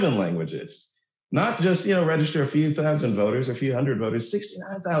 27 languages, not just, register a few thousand voters, a few hundred voters,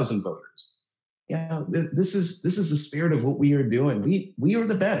 69,000 voters. This is the spirit of what we are doing. We are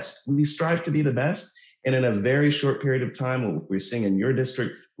the best. We strive to be the best. And in a very short period of time, what we're seeing in your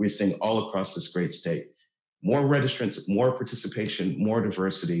district, we're seeing all across this great state. More registrants, more participation, more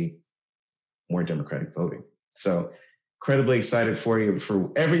diversity, more democratic voting. So incredibly excited for you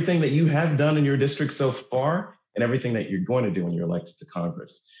for everything that you have done in your district so far and everything that you're going to do when you're elected to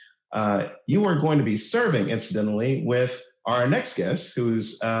Congress. You are going to be serving, incidentally, with our next guest,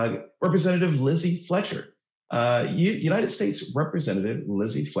 who's Representative Lizzie Fletcher. United States Representative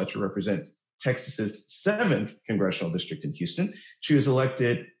Lizzie Fletcher represents Texas's 7th congressional district in Houston. She was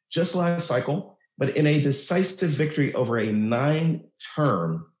elected just last cycle, but in a decisive victory over a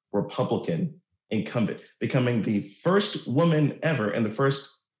 9-term Republican incumbent, becoming the first woman ever and the first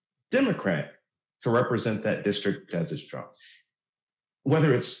Democrat to represent that district as its draw.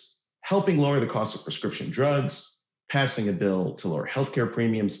 Whether it's helping lower the cost of prescription drugs, passing a bill to lower healthcare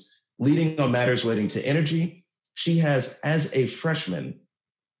premiums, leading on matters relating to energy, she has, as a freshman,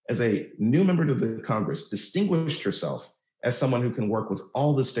 as a new member to the Congress, distinguished herself as someone who can work with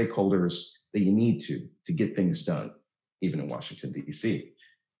all the stakeholders that you need to get things done, even in Washington, D.C.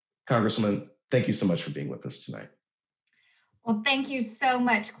 Congresswoman, thank you so much for being with us tonight. Well, thank you so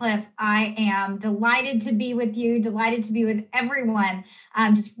much, Cliff. I am delighted to be with you, delighted to be with everyone.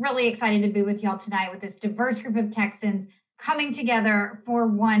 I'm just really excited to be with y'all tonight with this diverse group of Texans coming together for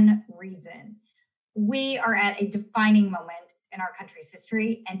one reason. We are at a defining moment in our country's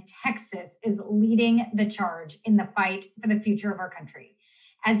history, and Texas is leading the charge in the fight for the future of our country.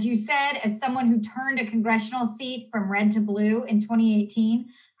 As you said, as someone who turned a congressional seat from red to blue in 2018,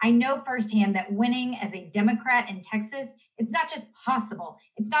 I know firsthand that winning as a Democrat in Texas is not just possible.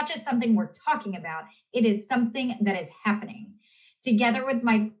 It's not just something we're talking about. It is something that is happening. Together with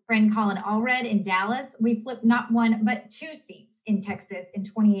my friend Colin Allred in Dallas, we flipped not one, but 2 seats in Texas in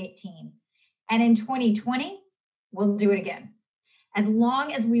 2018. And in 2020, we'll do it again. As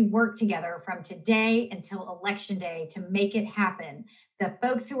long as we work together from today until Election Day to make it happen, the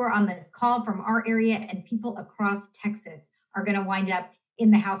folks who are on this call from our area and people across Texas are going to wind up in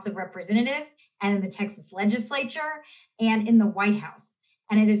the House of Representatives and in the Texas legislature and in the White House.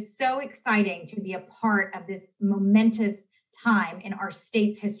 And it is so exciting to be a part of this momentous time in our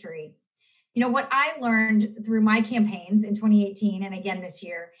state's history. You know, what I learned through my campaigns in 2018 and again this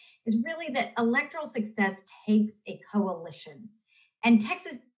year is really that electoral success takes a coalition. And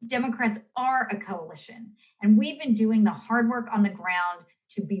Texas Democrats are a coalition. And we've been doing the hard work on the ground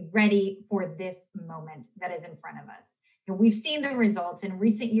to be ready for this moment that is in front of us. We've seen the results. In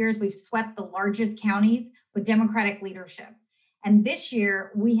recent years, we've swept the largest counties with Democratic leadership. And this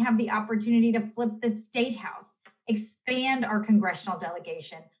year, we have the opportunity to flip the state house, expand our congressional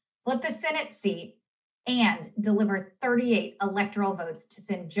delegation, flip a Senate seat, and deliver 38 electoral votes to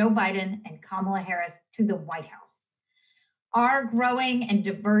send Joe Biden and Kamala Harris to the White House. Our growing and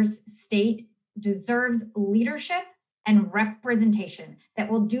diverse state deserves leadership and representation that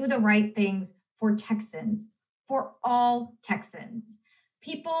will do the right things for Texans, for all Texans.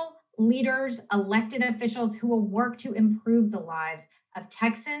 People, leaders, elected officials who will work to improve the lives of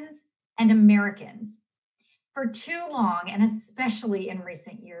Texans and Americans. For too long, and especially in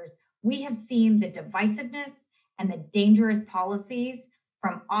recent years, we have seen the divisiveness and the dangerous policies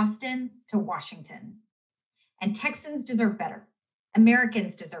from Austin to Washington. And Texans deserve better.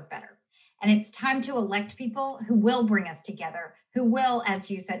 Americans deserve better. And it's time to elect people who will bring us together, who will, as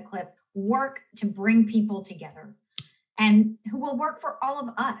you said, Cliff, work to bring people together, and who will work for all of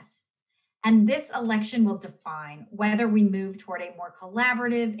us. And this election will define whether we move toward a more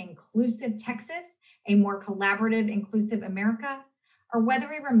collaborative, inclusive Texas, a more collaborative, inclusive America, or whether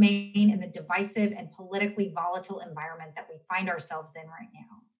we remain in the divisive and politically volatile environment that we find ourselves in right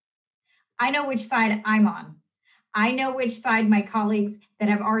now. I know which side I'm on. I know which side my colleagues that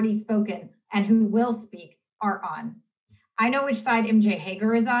have already spoken and who will speak are on. I know which side MJ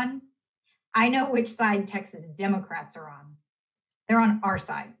Hegar is on. I know which side Texas Democrats are on. They're on our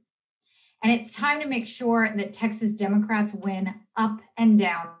side. And it's time to make sure that Texas Democrats win up and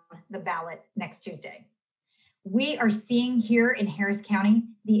down the ballot next Tuesday. We are seeing here in Harris County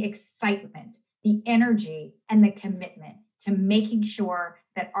the excitement, the energy, and the commitment to making sure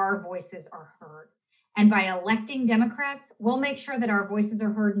that our voices are heard. And by electing Democrats, we'll make sure that our voices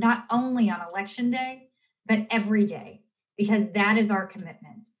are heard not only on Election Day, but every day, because that is our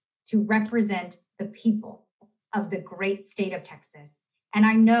commitment to represent the people of the great state of Texas. And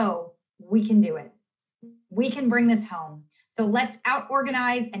I know we can do it. We can bring this home. So let's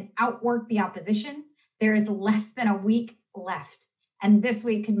out-organize and outwork the opposition. There is less than a week left, and this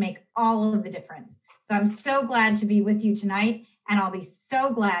week could make all of the difference. So I'm so glad to be with you tonight, and I'll be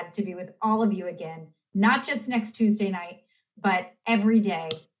so glad to be with all of you again, not just next Tuesday night, but every day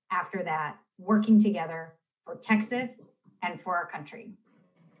after that, working together for Texas and for our country.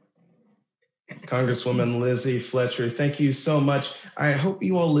 Congresswoman Lizzie Fletcher, thank you so much. I hope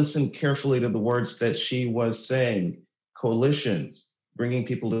you all listened carefully to the words that she was saying. Coalitions, bringing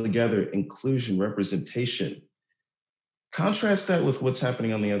people together, inclusion, representation. Contrast that with what's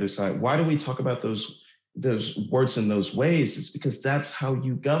happening on the other side. Why do we talk about those words in those ways? It's because that's how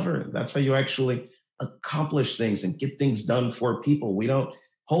you govern. That's how you actually accomplish things and get things done for people. We don't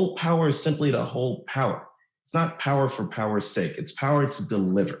hold power simply to hold power. It's not power for power's sake. It's power to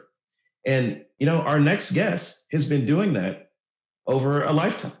deliver. And, our next guest has been doing that over a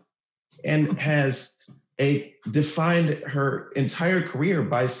lifetime and has defined her entire career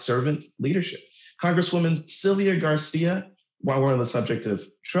by servant leadership. Congresswoman Sylvia Garcia, while we're on the subject of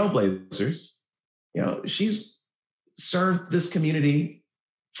trailblazers, she's served this community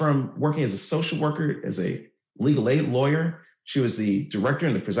from working as a social worker, as a legal aid lawyer. She was the director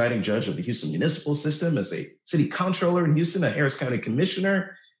and the presiding judge of the Houston Municipal System, as a city comptroller in Houston, a Harris County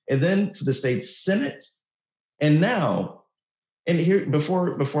commissioner, and then to the state Senate. And now, and here,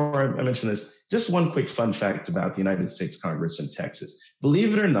 before I mention this, just one quick fun fact about the United States Congress in Texas.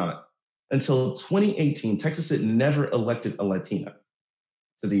 Believe it or not, until 2018, Texas had never elected a Latina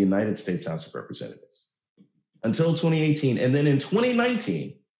to the United States House of Representatives. Until 2018. And then in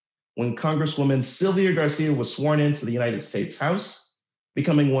 2019, when Congresswoman Sylvia Garcia was sworn into the United States House,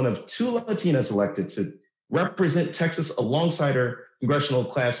 becoming one of 2 Latinas elected to represent Texas alongside her congressional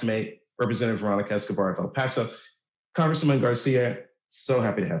classmate, Representative Veronica Escobar of El Paso. Congresswoman Garcia, so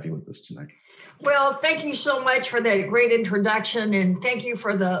happy to have you with us tonight. Well, thank you so much for that great introduction, and thank you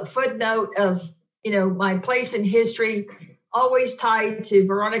for the footnote of, my place in history, always tied to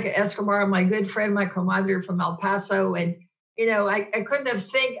Veronica Escobar, my good friend, my comadre from El Paso. And, I couldn't have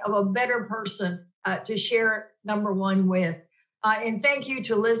think of a better person to share number one with. And thank you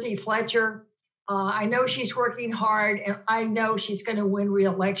to Lizzie Fletcher. I know she's working hard, and I know she's going to win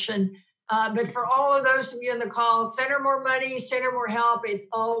re-election. But for all of those of you on the call, send her more money, send her more help. It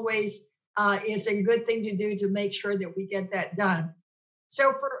always is a good thing to do to make sure that we get that done.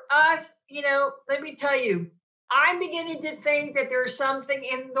 So for us, let me tell you, I'm beginning to think that there's something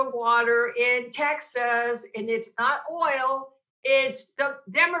in the water in Texas, and it's not oil. It's the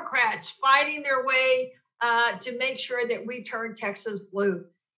Democrats fighting their way to make sure that we turn Texas blue.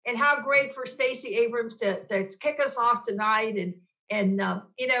 And how great for Stacey Abrams to kick us off tonight. And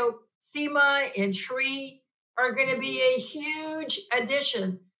Sima and Sri are going to be a huge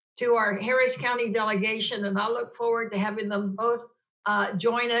addition to our Harris County delegation, and I look forward to having them both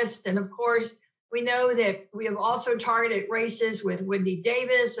join us. And of course, we know that we have also targeted races with Wendy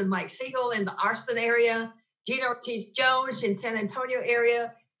Davis and Mike Siegel in the Austin area, Gina Ortiz-Jones in San Antonio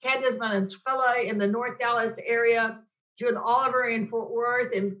area, Candace Valenzuela in the North Dallas area, June Oliver in Fort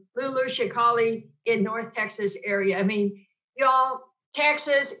Worth, and Lulu Shikali in North Texas area. I mean, y'all,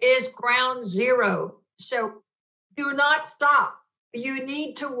 Texas is ground zero. So do not stop. You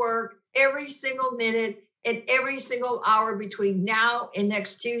need to work every single minute and every single hour between now and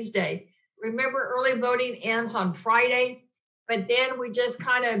next Tuesday. Remember, early voting ends on Friday, but then we just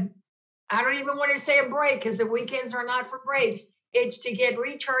kind of, I don't even want to say a break because the weekends are not for breaks. It's to get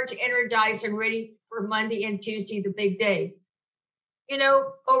recharged, energized, and ready for Monday and Tuesday, the big day. You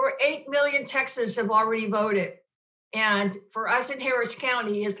know, over 8 million Texans have already voted. And for us in Harris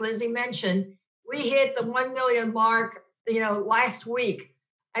County, as Lizzie mentioned, we hit the 1 million mark, last week.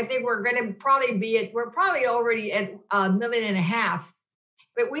 I think we're going to probably we're probably already at 1.5 million.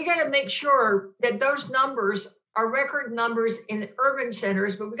 But we got to make sure that those numbers are record numbers in urban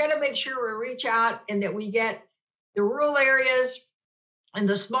centers, but we got to make sure we reach out and that we get the rural areas and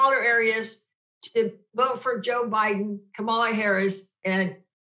the smaller areas to vote for Joe Biden, Kamala Harris, and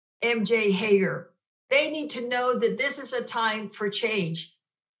MJ Hegar. They need to know that this is a time for change.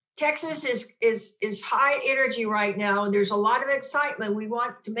 Texas is high energy right now, and there's a lot of excitement. We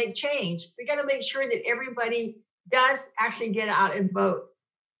want to make change. We got to make sure that everybody does actually get out and vote,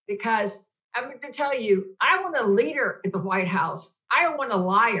 because I'm going to tell you, I want a leader at the White House. I don't want a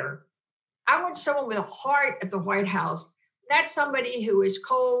liar. I want someone with a heart at the White House. That's somebody who is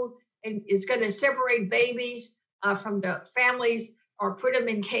cold and is going to separate babies from the families or put them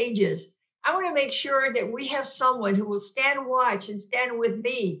in cages. I want to make sure that we have someone who will stand watch and stand with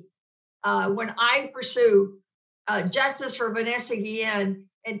me when I pursue justice for Vanessa Guillen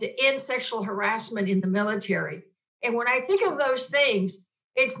and to end sexual harassment in the military. And when I think of those things,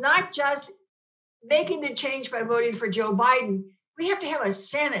 it's not just making the change by voting for Joe Biden. We have to have a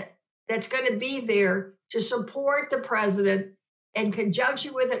Senate that's going to be there to support the president in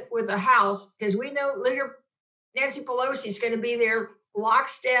conjunction with the House, because we know Leader Nancy Pelosi is going to be there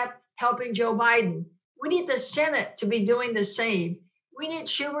lockstep helping Joe Biden. We need the Senate to be doing the same. We need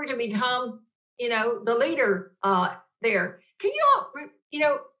Schumer to become, the leader there. Can you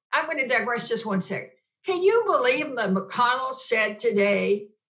all, I'm going to digress just one second. Can you believe that McConnell said today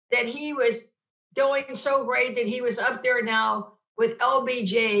that he was doing so great that he was up there now with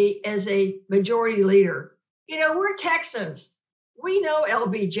LBJ as a majority leader? We're Texans. We know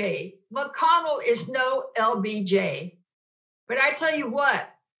LBJ. McConnell is no LBJ. But I tell you what,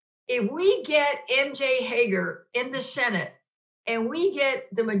 if we get MJ Hegar in the Senate and we get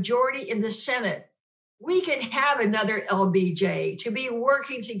the majority in the Senate, we can have another LBJ to be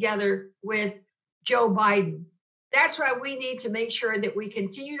working together with Joe Biden. That's why we need to make sure that we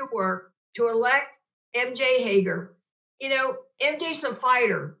continue to work to elect MJ Hegar. MJ's a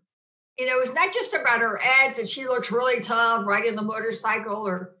fighter. It's not just about her ads that she looks really tough riding the motorcycle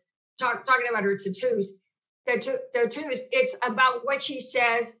or talking about her tattoos. It's about what she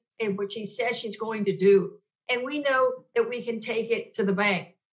says and what she says she's going to do. And we know that we can take it to the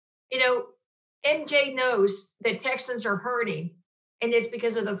bank. MJ knows that Texans are hurting, and it's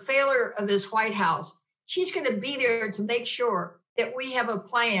because of the failure of this White House. She's going to be there to make sure that we have a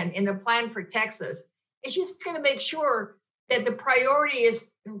plan and a plan for Texas. And she's going to make sure that the priority is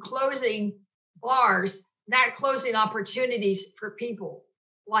in closing bars, not closing opportunities for people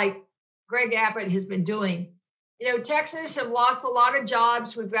like Greg Abbott has been doing. Texas have lost a lot of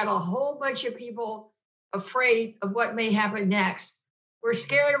jobs. We've got a whole bunch of people afraid of what may happen next. We're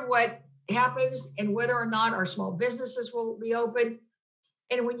scared of what happens and whether or not our small businesses will be open.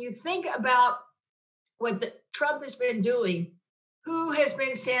 And when you think about what Trump has been doing, who has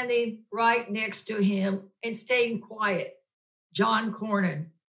been standing right next to him and staying quiet? John Cornyn.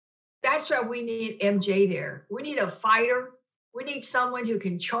 That's why we need MJ there. We need a fighter. We need someone who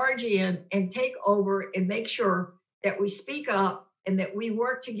can charge in and take over and make sure that we speak up and that we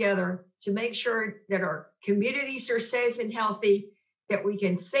work together to make sure that our communities are safe and healthy, that we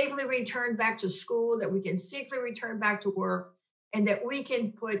can safely return back to school, that we can safely return back to work, and that we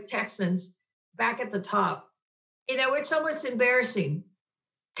can put Texans back at the top. It's almost embarrassing.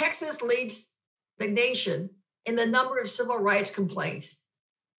 Texas leads the nation in the number of civil rights complaints.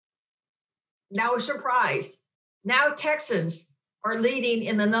 Now, a surprise. Now Texans are leading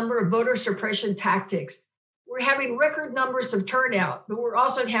in the number of voter suppression tactics. We're having record numbers of turnout, but we're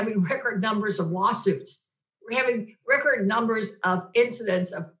also having record numbers of lawsuits. We're having record numbers of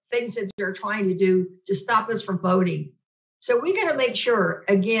incidents of things that they're trying to do to stop us from voting. So we got to make sure,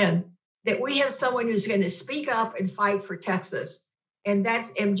 again, that we have someone who's going to speak up and fight for Texas, and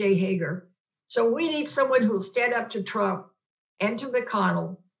that's MJ Hegar. So we need someone who will stand up to Trump and to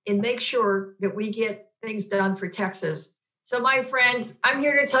McConnell and make sure that we get things done for Texas. So my friends, I'm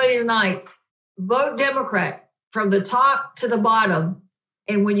here to tell you tonight, vote Democrat from the top to the bottom.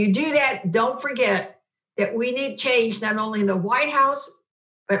 And when you do that, don't forget that we need change not only in the White House,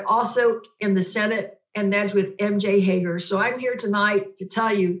 but also in the Senate, and that's with MJ Hegar. So I'm here tonight to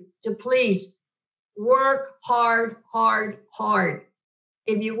tell you to please work hard, hard, hard.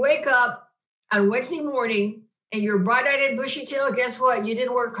 If you wake up on Wednesday morning and you're bright-eyed and bushy-tailed, guess what? You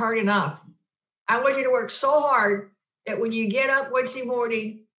didn't work hard enough. I want you to work so hard that when you get up Wednesday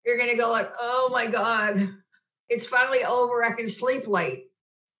morning, you're going to go like, oh my God, it's finally over. I can sleep late.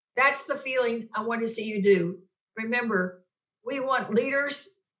 That's the feeling I want to see you do. Remember, we want leaders,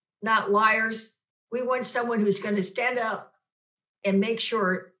 not liars. We want someone who's going to stand up and make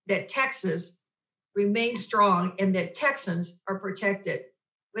sure that Texas remains strong and that Texans are protected.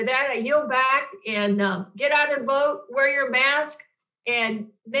 With that, I yield back and get out and vote, wear your mask, and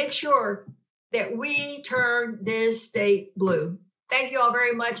make sure that we turn this state blue. Thank you all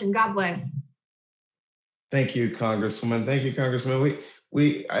very much, and God bless. Thank you, Congresswoman. Thank you, Congresswoman.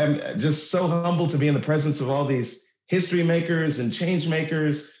 I'm just so humbled to be in the presence of all these history makers and change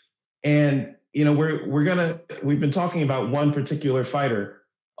makers. And, you know, we've been talking about one particular fighter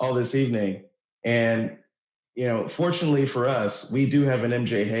all this evening. And, you know, fortunately for us, we do have an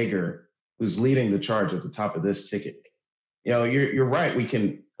MJ Hegar who's leading the charge at the top of this ticket. You know, you're right. We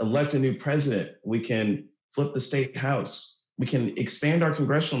can elect a new president. We can flip the state house. We can expand our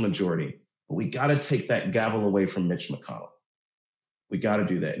congressional majority, but we got to take that gavel away from Mitch McConnell. We got to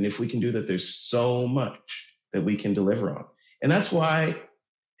do that. And if we can do that, there's so much that we can deliver on. And that's why,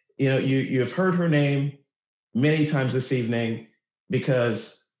 you know, you have heard her name many times this evening,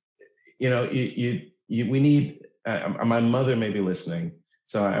 because, you know, we need, my mother may be listening,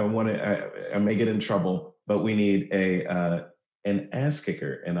 so I may get in trouble, but we need an ass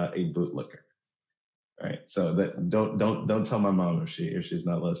kicker and a bootlicker. All right. So that don't tell my mom if she's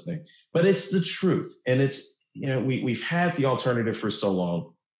not listening, but it's the truth. And it's, you know, we've had the alternative for so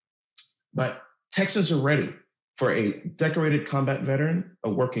long, but Texans are ready for a decorated combat veteran, a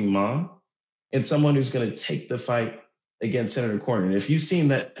working mom, and someone who's going to take the fight against Senator McCormick. And if you've seen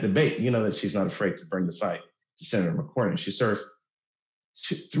that debate, you know that she's not afraid to bring the fight to Senator McCormick. She served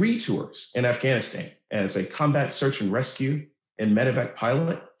 3 tours in Afghanistan as a combat search and rescue and medevac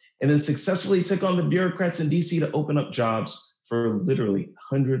pilot, and then successfully took on the bureaucrats in DC to open up jobs for literally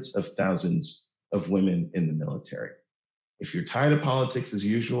hundreds of thousands of women in the military. If you're tired of politics as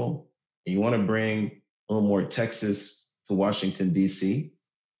usual, and you want to bring a little more Texas to Washington, DC,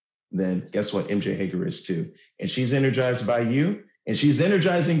 then guess what? MJ Hegar is too. And she's energized by you, and she's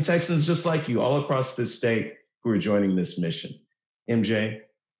energizing Texans just like you all across this state who are joining this mission. MJ,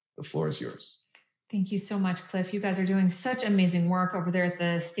 the floor is yours. Thank you so much, Cliff. You guys are doing such amazing work over there at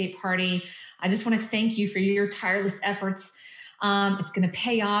the state party. I just want to thank you for your tireless efforts. It's going to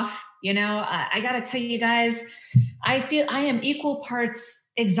pay off. You know, I got to tell you guys, I feel I am equal parts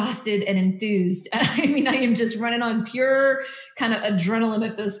exhausted and enthused. I mean, I am just running on pure kind of adrenaline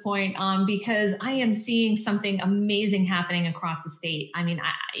at this point, because I am seeing something amazing happening across the state. I mean,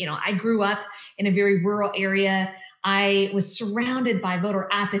 I grew up in a very rural area. I was surrounded by voter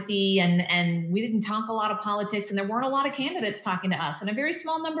apathy, and we didn't talk a lot of politics, and there weren't a lot of candidates talking to us, and a very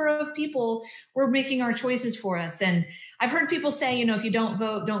small number of people were making our choices for us. And I've heard people say, you know, if you don't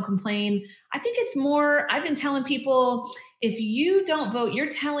vote, don't complain. I think it's more, I've been telling people, if you don't vote, you're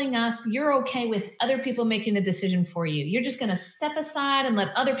telling us you're okay with other people making the decision for you. You're just going to step aside and let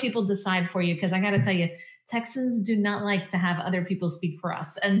other people decide for you. Because I got to tell you, Texans do not like to have other people speak for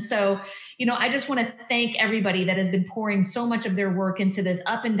us. And so, you know, I just want to thank everybody that has been pouring so much of their work into this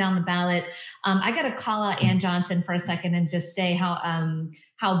up and down the ballot. I got to call out Ann Johnson for a second and just say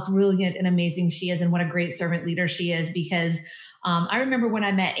how brilliant and amazing she is and what a great servant leader she is, because I remember when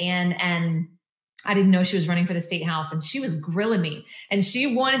I met Ann and I didn't know she was running for the state house, and she was grilling me, and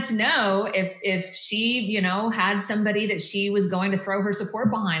she wanted to know if she, you know, had somebody that she was going to throw her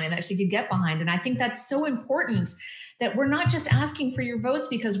support behind and that she could get behind. And I think that's so important, that we're not just asking for your votes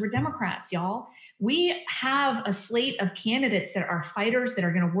because we're Democrats, y'all. We have a slate of candidates that are fighters, that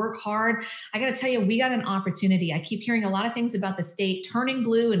are going to work hard. I got to tell you, we got an opportunity. I keep hearing a lot of things about the state turning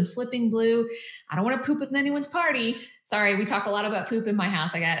blue and flipping blue. I don't want to poop at anyone's party. Sorry, we talk a lot about poop in my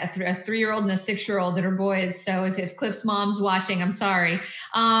house. I got a 3-year-old and a 6-year-old that are boys. So if Cliff's mom's watching, I'm sorry.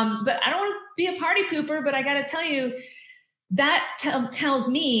 But I don't want to be a party pooper, but I got to tell you, that tells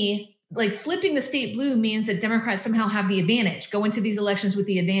me, like, flipping the state blue means that Democrats somehow have the advantage, go into these elections with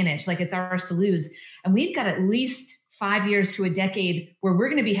the advantage, like it's ours to lose. And we've got at least 5 years to a decade where we're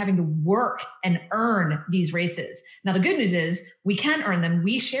going to be having to work and earn these races. Now, the good news is we can earn them.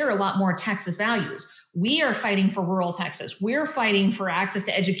 We share a lot more Texas values. We are fighting for rural Texas. We're fighting for access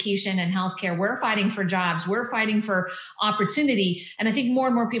to education and healthcare. We're fighting for jobs. We're fighting for opportunity. And I think more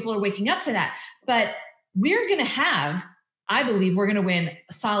and more people are waking up to that. But we're going to have, I believe we're going to win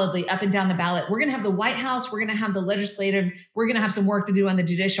solidly up and down the ballot. We're going to have the White House. We're going to have the legislative. We're going to have some work to do on the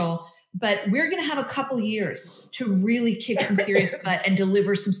judicial. But we're going to have a couple years to really kick some serious butt and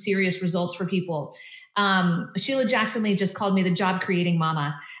deliver some serious results for people. Sheila Jackson Lee just called me the job creating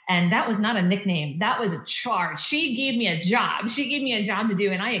mama. And that was not a nickname. That was a charge. She gave me a job. She gave me a job to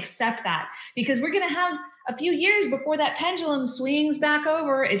do. And I accept that, because we're going to have a few years before that pendulum swings back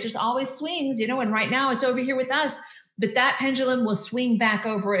over. It just always swings, you know, and right now it's over here with us. But that pendulum will swing back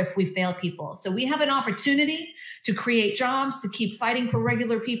over if we fail people. So we have an opportunity to create jobs, to keep fighting for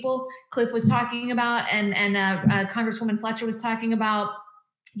regular people. Cliff was talking about, and Congresswoman Fletcher was talking about,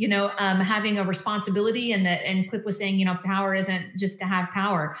 you know, having a responsibility, and Cliff was saying, you know, power isn't just to have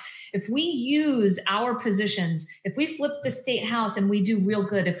power. If we use our positions, if we flip the state house and we do real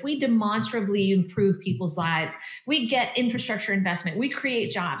good, if we demonstrably improve people's lives, we get infrastructure investment, we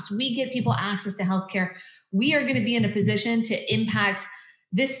create jobs, we get people access to healthcare, we are going to be in a position to impact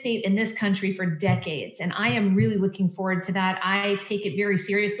this state and this country for decades. And I am really looking forward to that. I take it very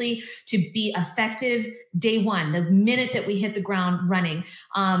seriously to be effective day one, the minute that we hit the ground running,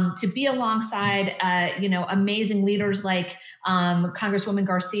 to be alongside, you know, amazing leaders like Congresswoman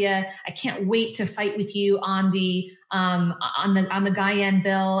Garcia. I can't wait to fight with you on the Guyan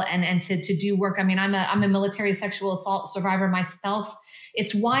bill and to do work. I mean, I'm a military sexual assault survivor myself.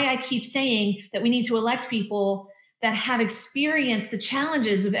 It's why I keep saying that we need to elect people that have experienced the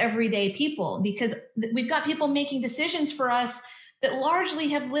challenges of everyday people, because we've got people making decisions for us that largely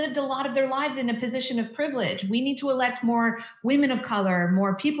have lived a lot of their lives in a position of privilege. We need to elect more women of color,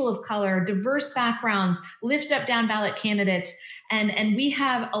 more people of color, diverse backgrounds, lift up down ballot candidates. And we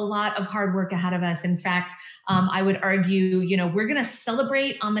have a lot of hard work ahead of us. In fact, I would argue, you know, we're going to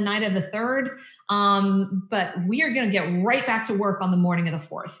celebrate on the night of the 3rd. But we are going to get right back to work on the morning of the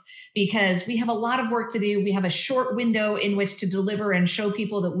 4th, because we have a lot of work to do. We have a short window in which to deliver and show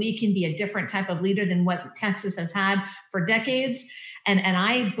people that we can be a different type of leader than what Texas has had for decades. And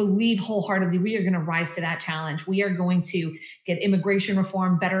I believe wholeheartedly we are going to rise to that challenge. We are going to get immigration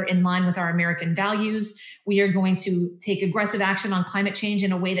reform better in line with our American values. We are going to take aggressive action on climate change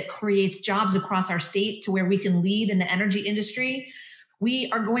in a way that creates jobs across our state to where we can lead in the energy industry.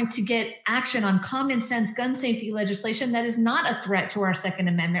 We are going to get action on common sense gun safety legislation that is not a threat to our Second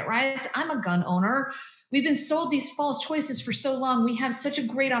Amendment rights. I'm a gun owner. We've been sold these false choices for so long. We have such a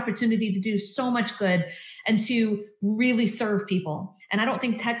great opportunity to do so much good and to really serve people. And I don't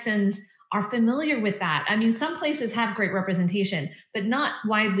think Texans are familiar with that. I mean, some places have great representation, but not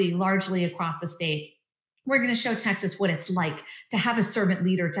widely, largely across the state. We're going to show Texas what it's like to have a servant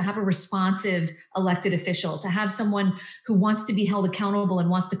leader, to have a responsive elected official, to have someone who wants to be held accountable and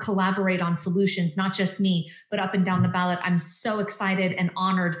wants to collaborate on solutions, not just me, but up and down the ballot. I'm so excited and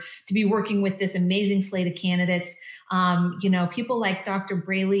honored to be working with this amazing slate of candidates. You know, people like Dr.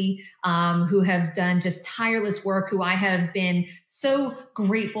 Braley, who have done just tireless work, who I have been so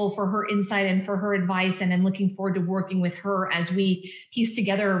grateful for her insight and for her advice. And I'm looking forward to working with her as we piece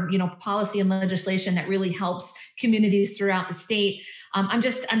together, you know, policy and legislation that really helps communities throughout the state.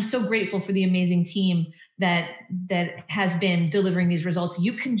 I'm so grateful for the amazing team that has been delivering these results.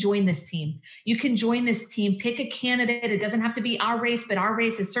 You can join this team. You can join this team. Pick a candidate. It doesn't have to be our race, but our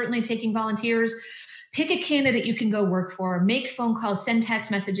race is certainly taking volunteers. Pick a candidate you can go work for. Make phone calls, send text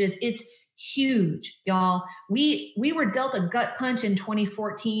messages. It's huge, y'all. We were dealt a gut punch in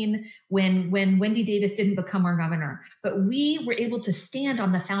 2014 when Wendy Davis didn't become our governor. But we were able to stand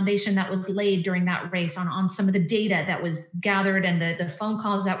on the foundation that was laid during that race, on some of the data that was gathered and the phone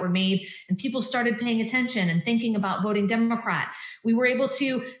calls that were made, and people started paying attention and thinking about voting Democrat. We were able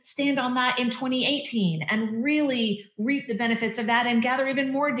to stand on that in 2018 and really reap the benefits of that and gather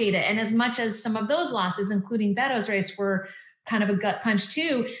even more data. And as much as some of those losses, including Beto's race, were kind of a gut punch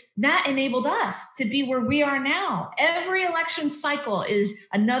too, that enabled us to be where we are now. Every election cycle is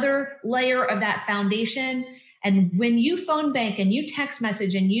another layer of that foundation. And when you phone bank and you text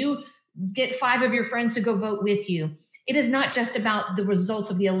message and you get 5 of your friends to go vote with you, it is not just about the results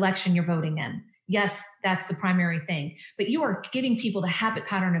of the election you're voting in. Yes, that's the primary thing. But you are giving people the habit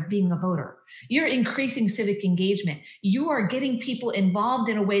pattern of being a voter. You're increasing civic engagement. You are getting people involved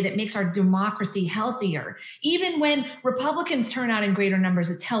in a way that makes our democracy healthier. Even when Republicans turn out in greater numbers,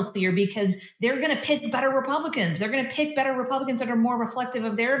 it's healthier because they're going to pick better Republicans. They're going to pick better Republicans that are more reflective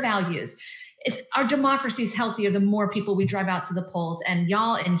of their values. Our democracy is healthier the more people we drive out to the polls. And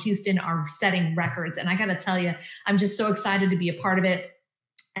y'all in Houston are setting records. And I got to tell you, I'm just so excited to be a part of it.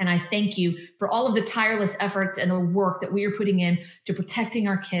 And I thank you for all of the tireless efforts and the work that we are putting in to protecting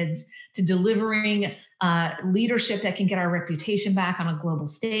our kids, to delivering leadership that can get our reputation back on a global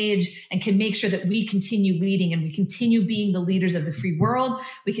stage and can make sure that we continue leading and we continue being the leaders of the free world.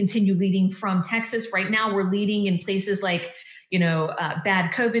 We continue leading from Texas. Right now, we're leading in places like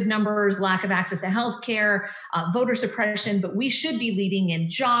bad COVID numbers, lack of access to healthcare, voter suppression, but we should be leading in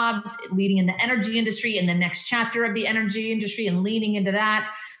jobs, leading in the energy industry, in the next chapter of the energy industry and leaning into that.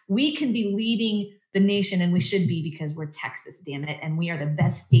 We can be leading the nation, and we should be, because we're Texas, damn it, and we are the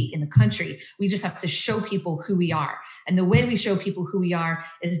best state in the country. We just have to show people who we are. And the way we show people who we are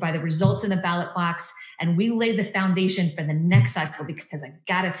is by the results in the ballot box, and we lay the foundation for the next cycle, because I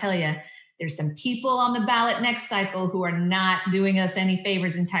gotta tell you, there's some people on the ballot next cycle who are not doing us any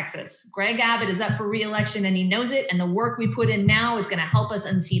favors in Texas. Greg Abbott is up for re-election and he knows it. And the work we put in now is going to help us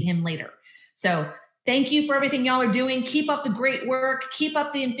unseat him later. So thank you for everything y'all are doing. Keep up the great work. Keep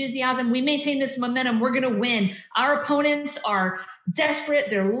up the enthusiasm. We maintain this momentum. We're going to win. Our opponents are desperate.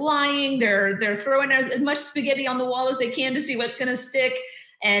 They're lying. They're throwing as much spaghetti on the wall as they can to see what's going to stick.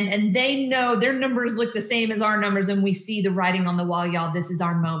 And they know their numbers look the same as our numbers. And we see the writing on the wall, y'all. This is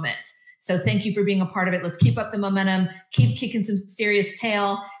our moment. So thank you for being a part of it. Let's keep up the momentum, keep kicking some serious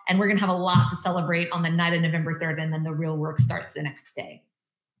tail, and we're going to have a lot to celebrate on the night of November 3rd, and then the real work starts the next day.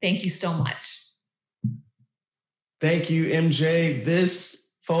 Thank you so much. Thank you, MJ. This,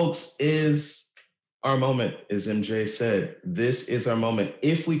 folks, is our moment, as MJ said. This is our moment.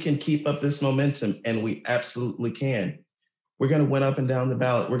 If we can keep up this momentum, and we absolutely can, we're going to win up and down the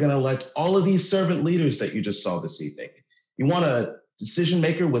ballot. We're going to elect all of these servant leaders that you just saw this evening. You want a decision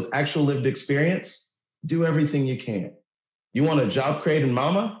maker with actual lived experience? Do everything you can. You want a job creating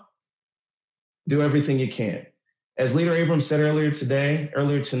mama? Do everything you can. As Leader Abrams said earlier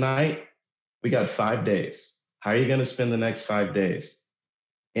tonight, we got 5 days. How are you going to spend the next 5 days?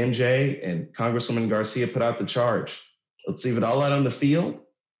 MJ and Congresswoman Garcia put out the charge. Let's leave it all out on the field.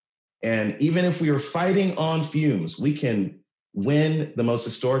 And even if we are fighting on fumes, we can win the most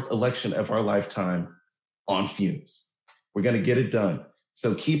historic election of our lifetime on fumes. We're going to get it done.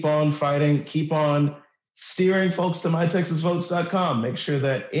 So keep on fighting, keep on steering folks to mytexasvotes.com. Make sure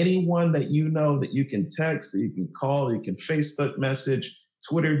that anyone that you know that you can text, that you can call, that you can Facebook message,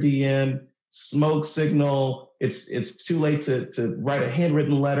 Twitter DM, smoke signal. It's too late to write a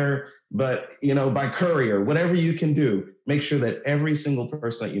handwritten letter, but by courier, whatever you can do, make sure that every single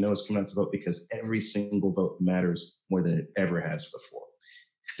person that you know is coming out to vote, because every single vote matters more than it ever has before.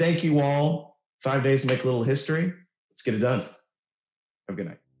 Thank you all. 5 days to make a little history. Let's get it done. Have a good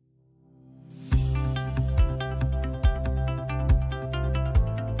night.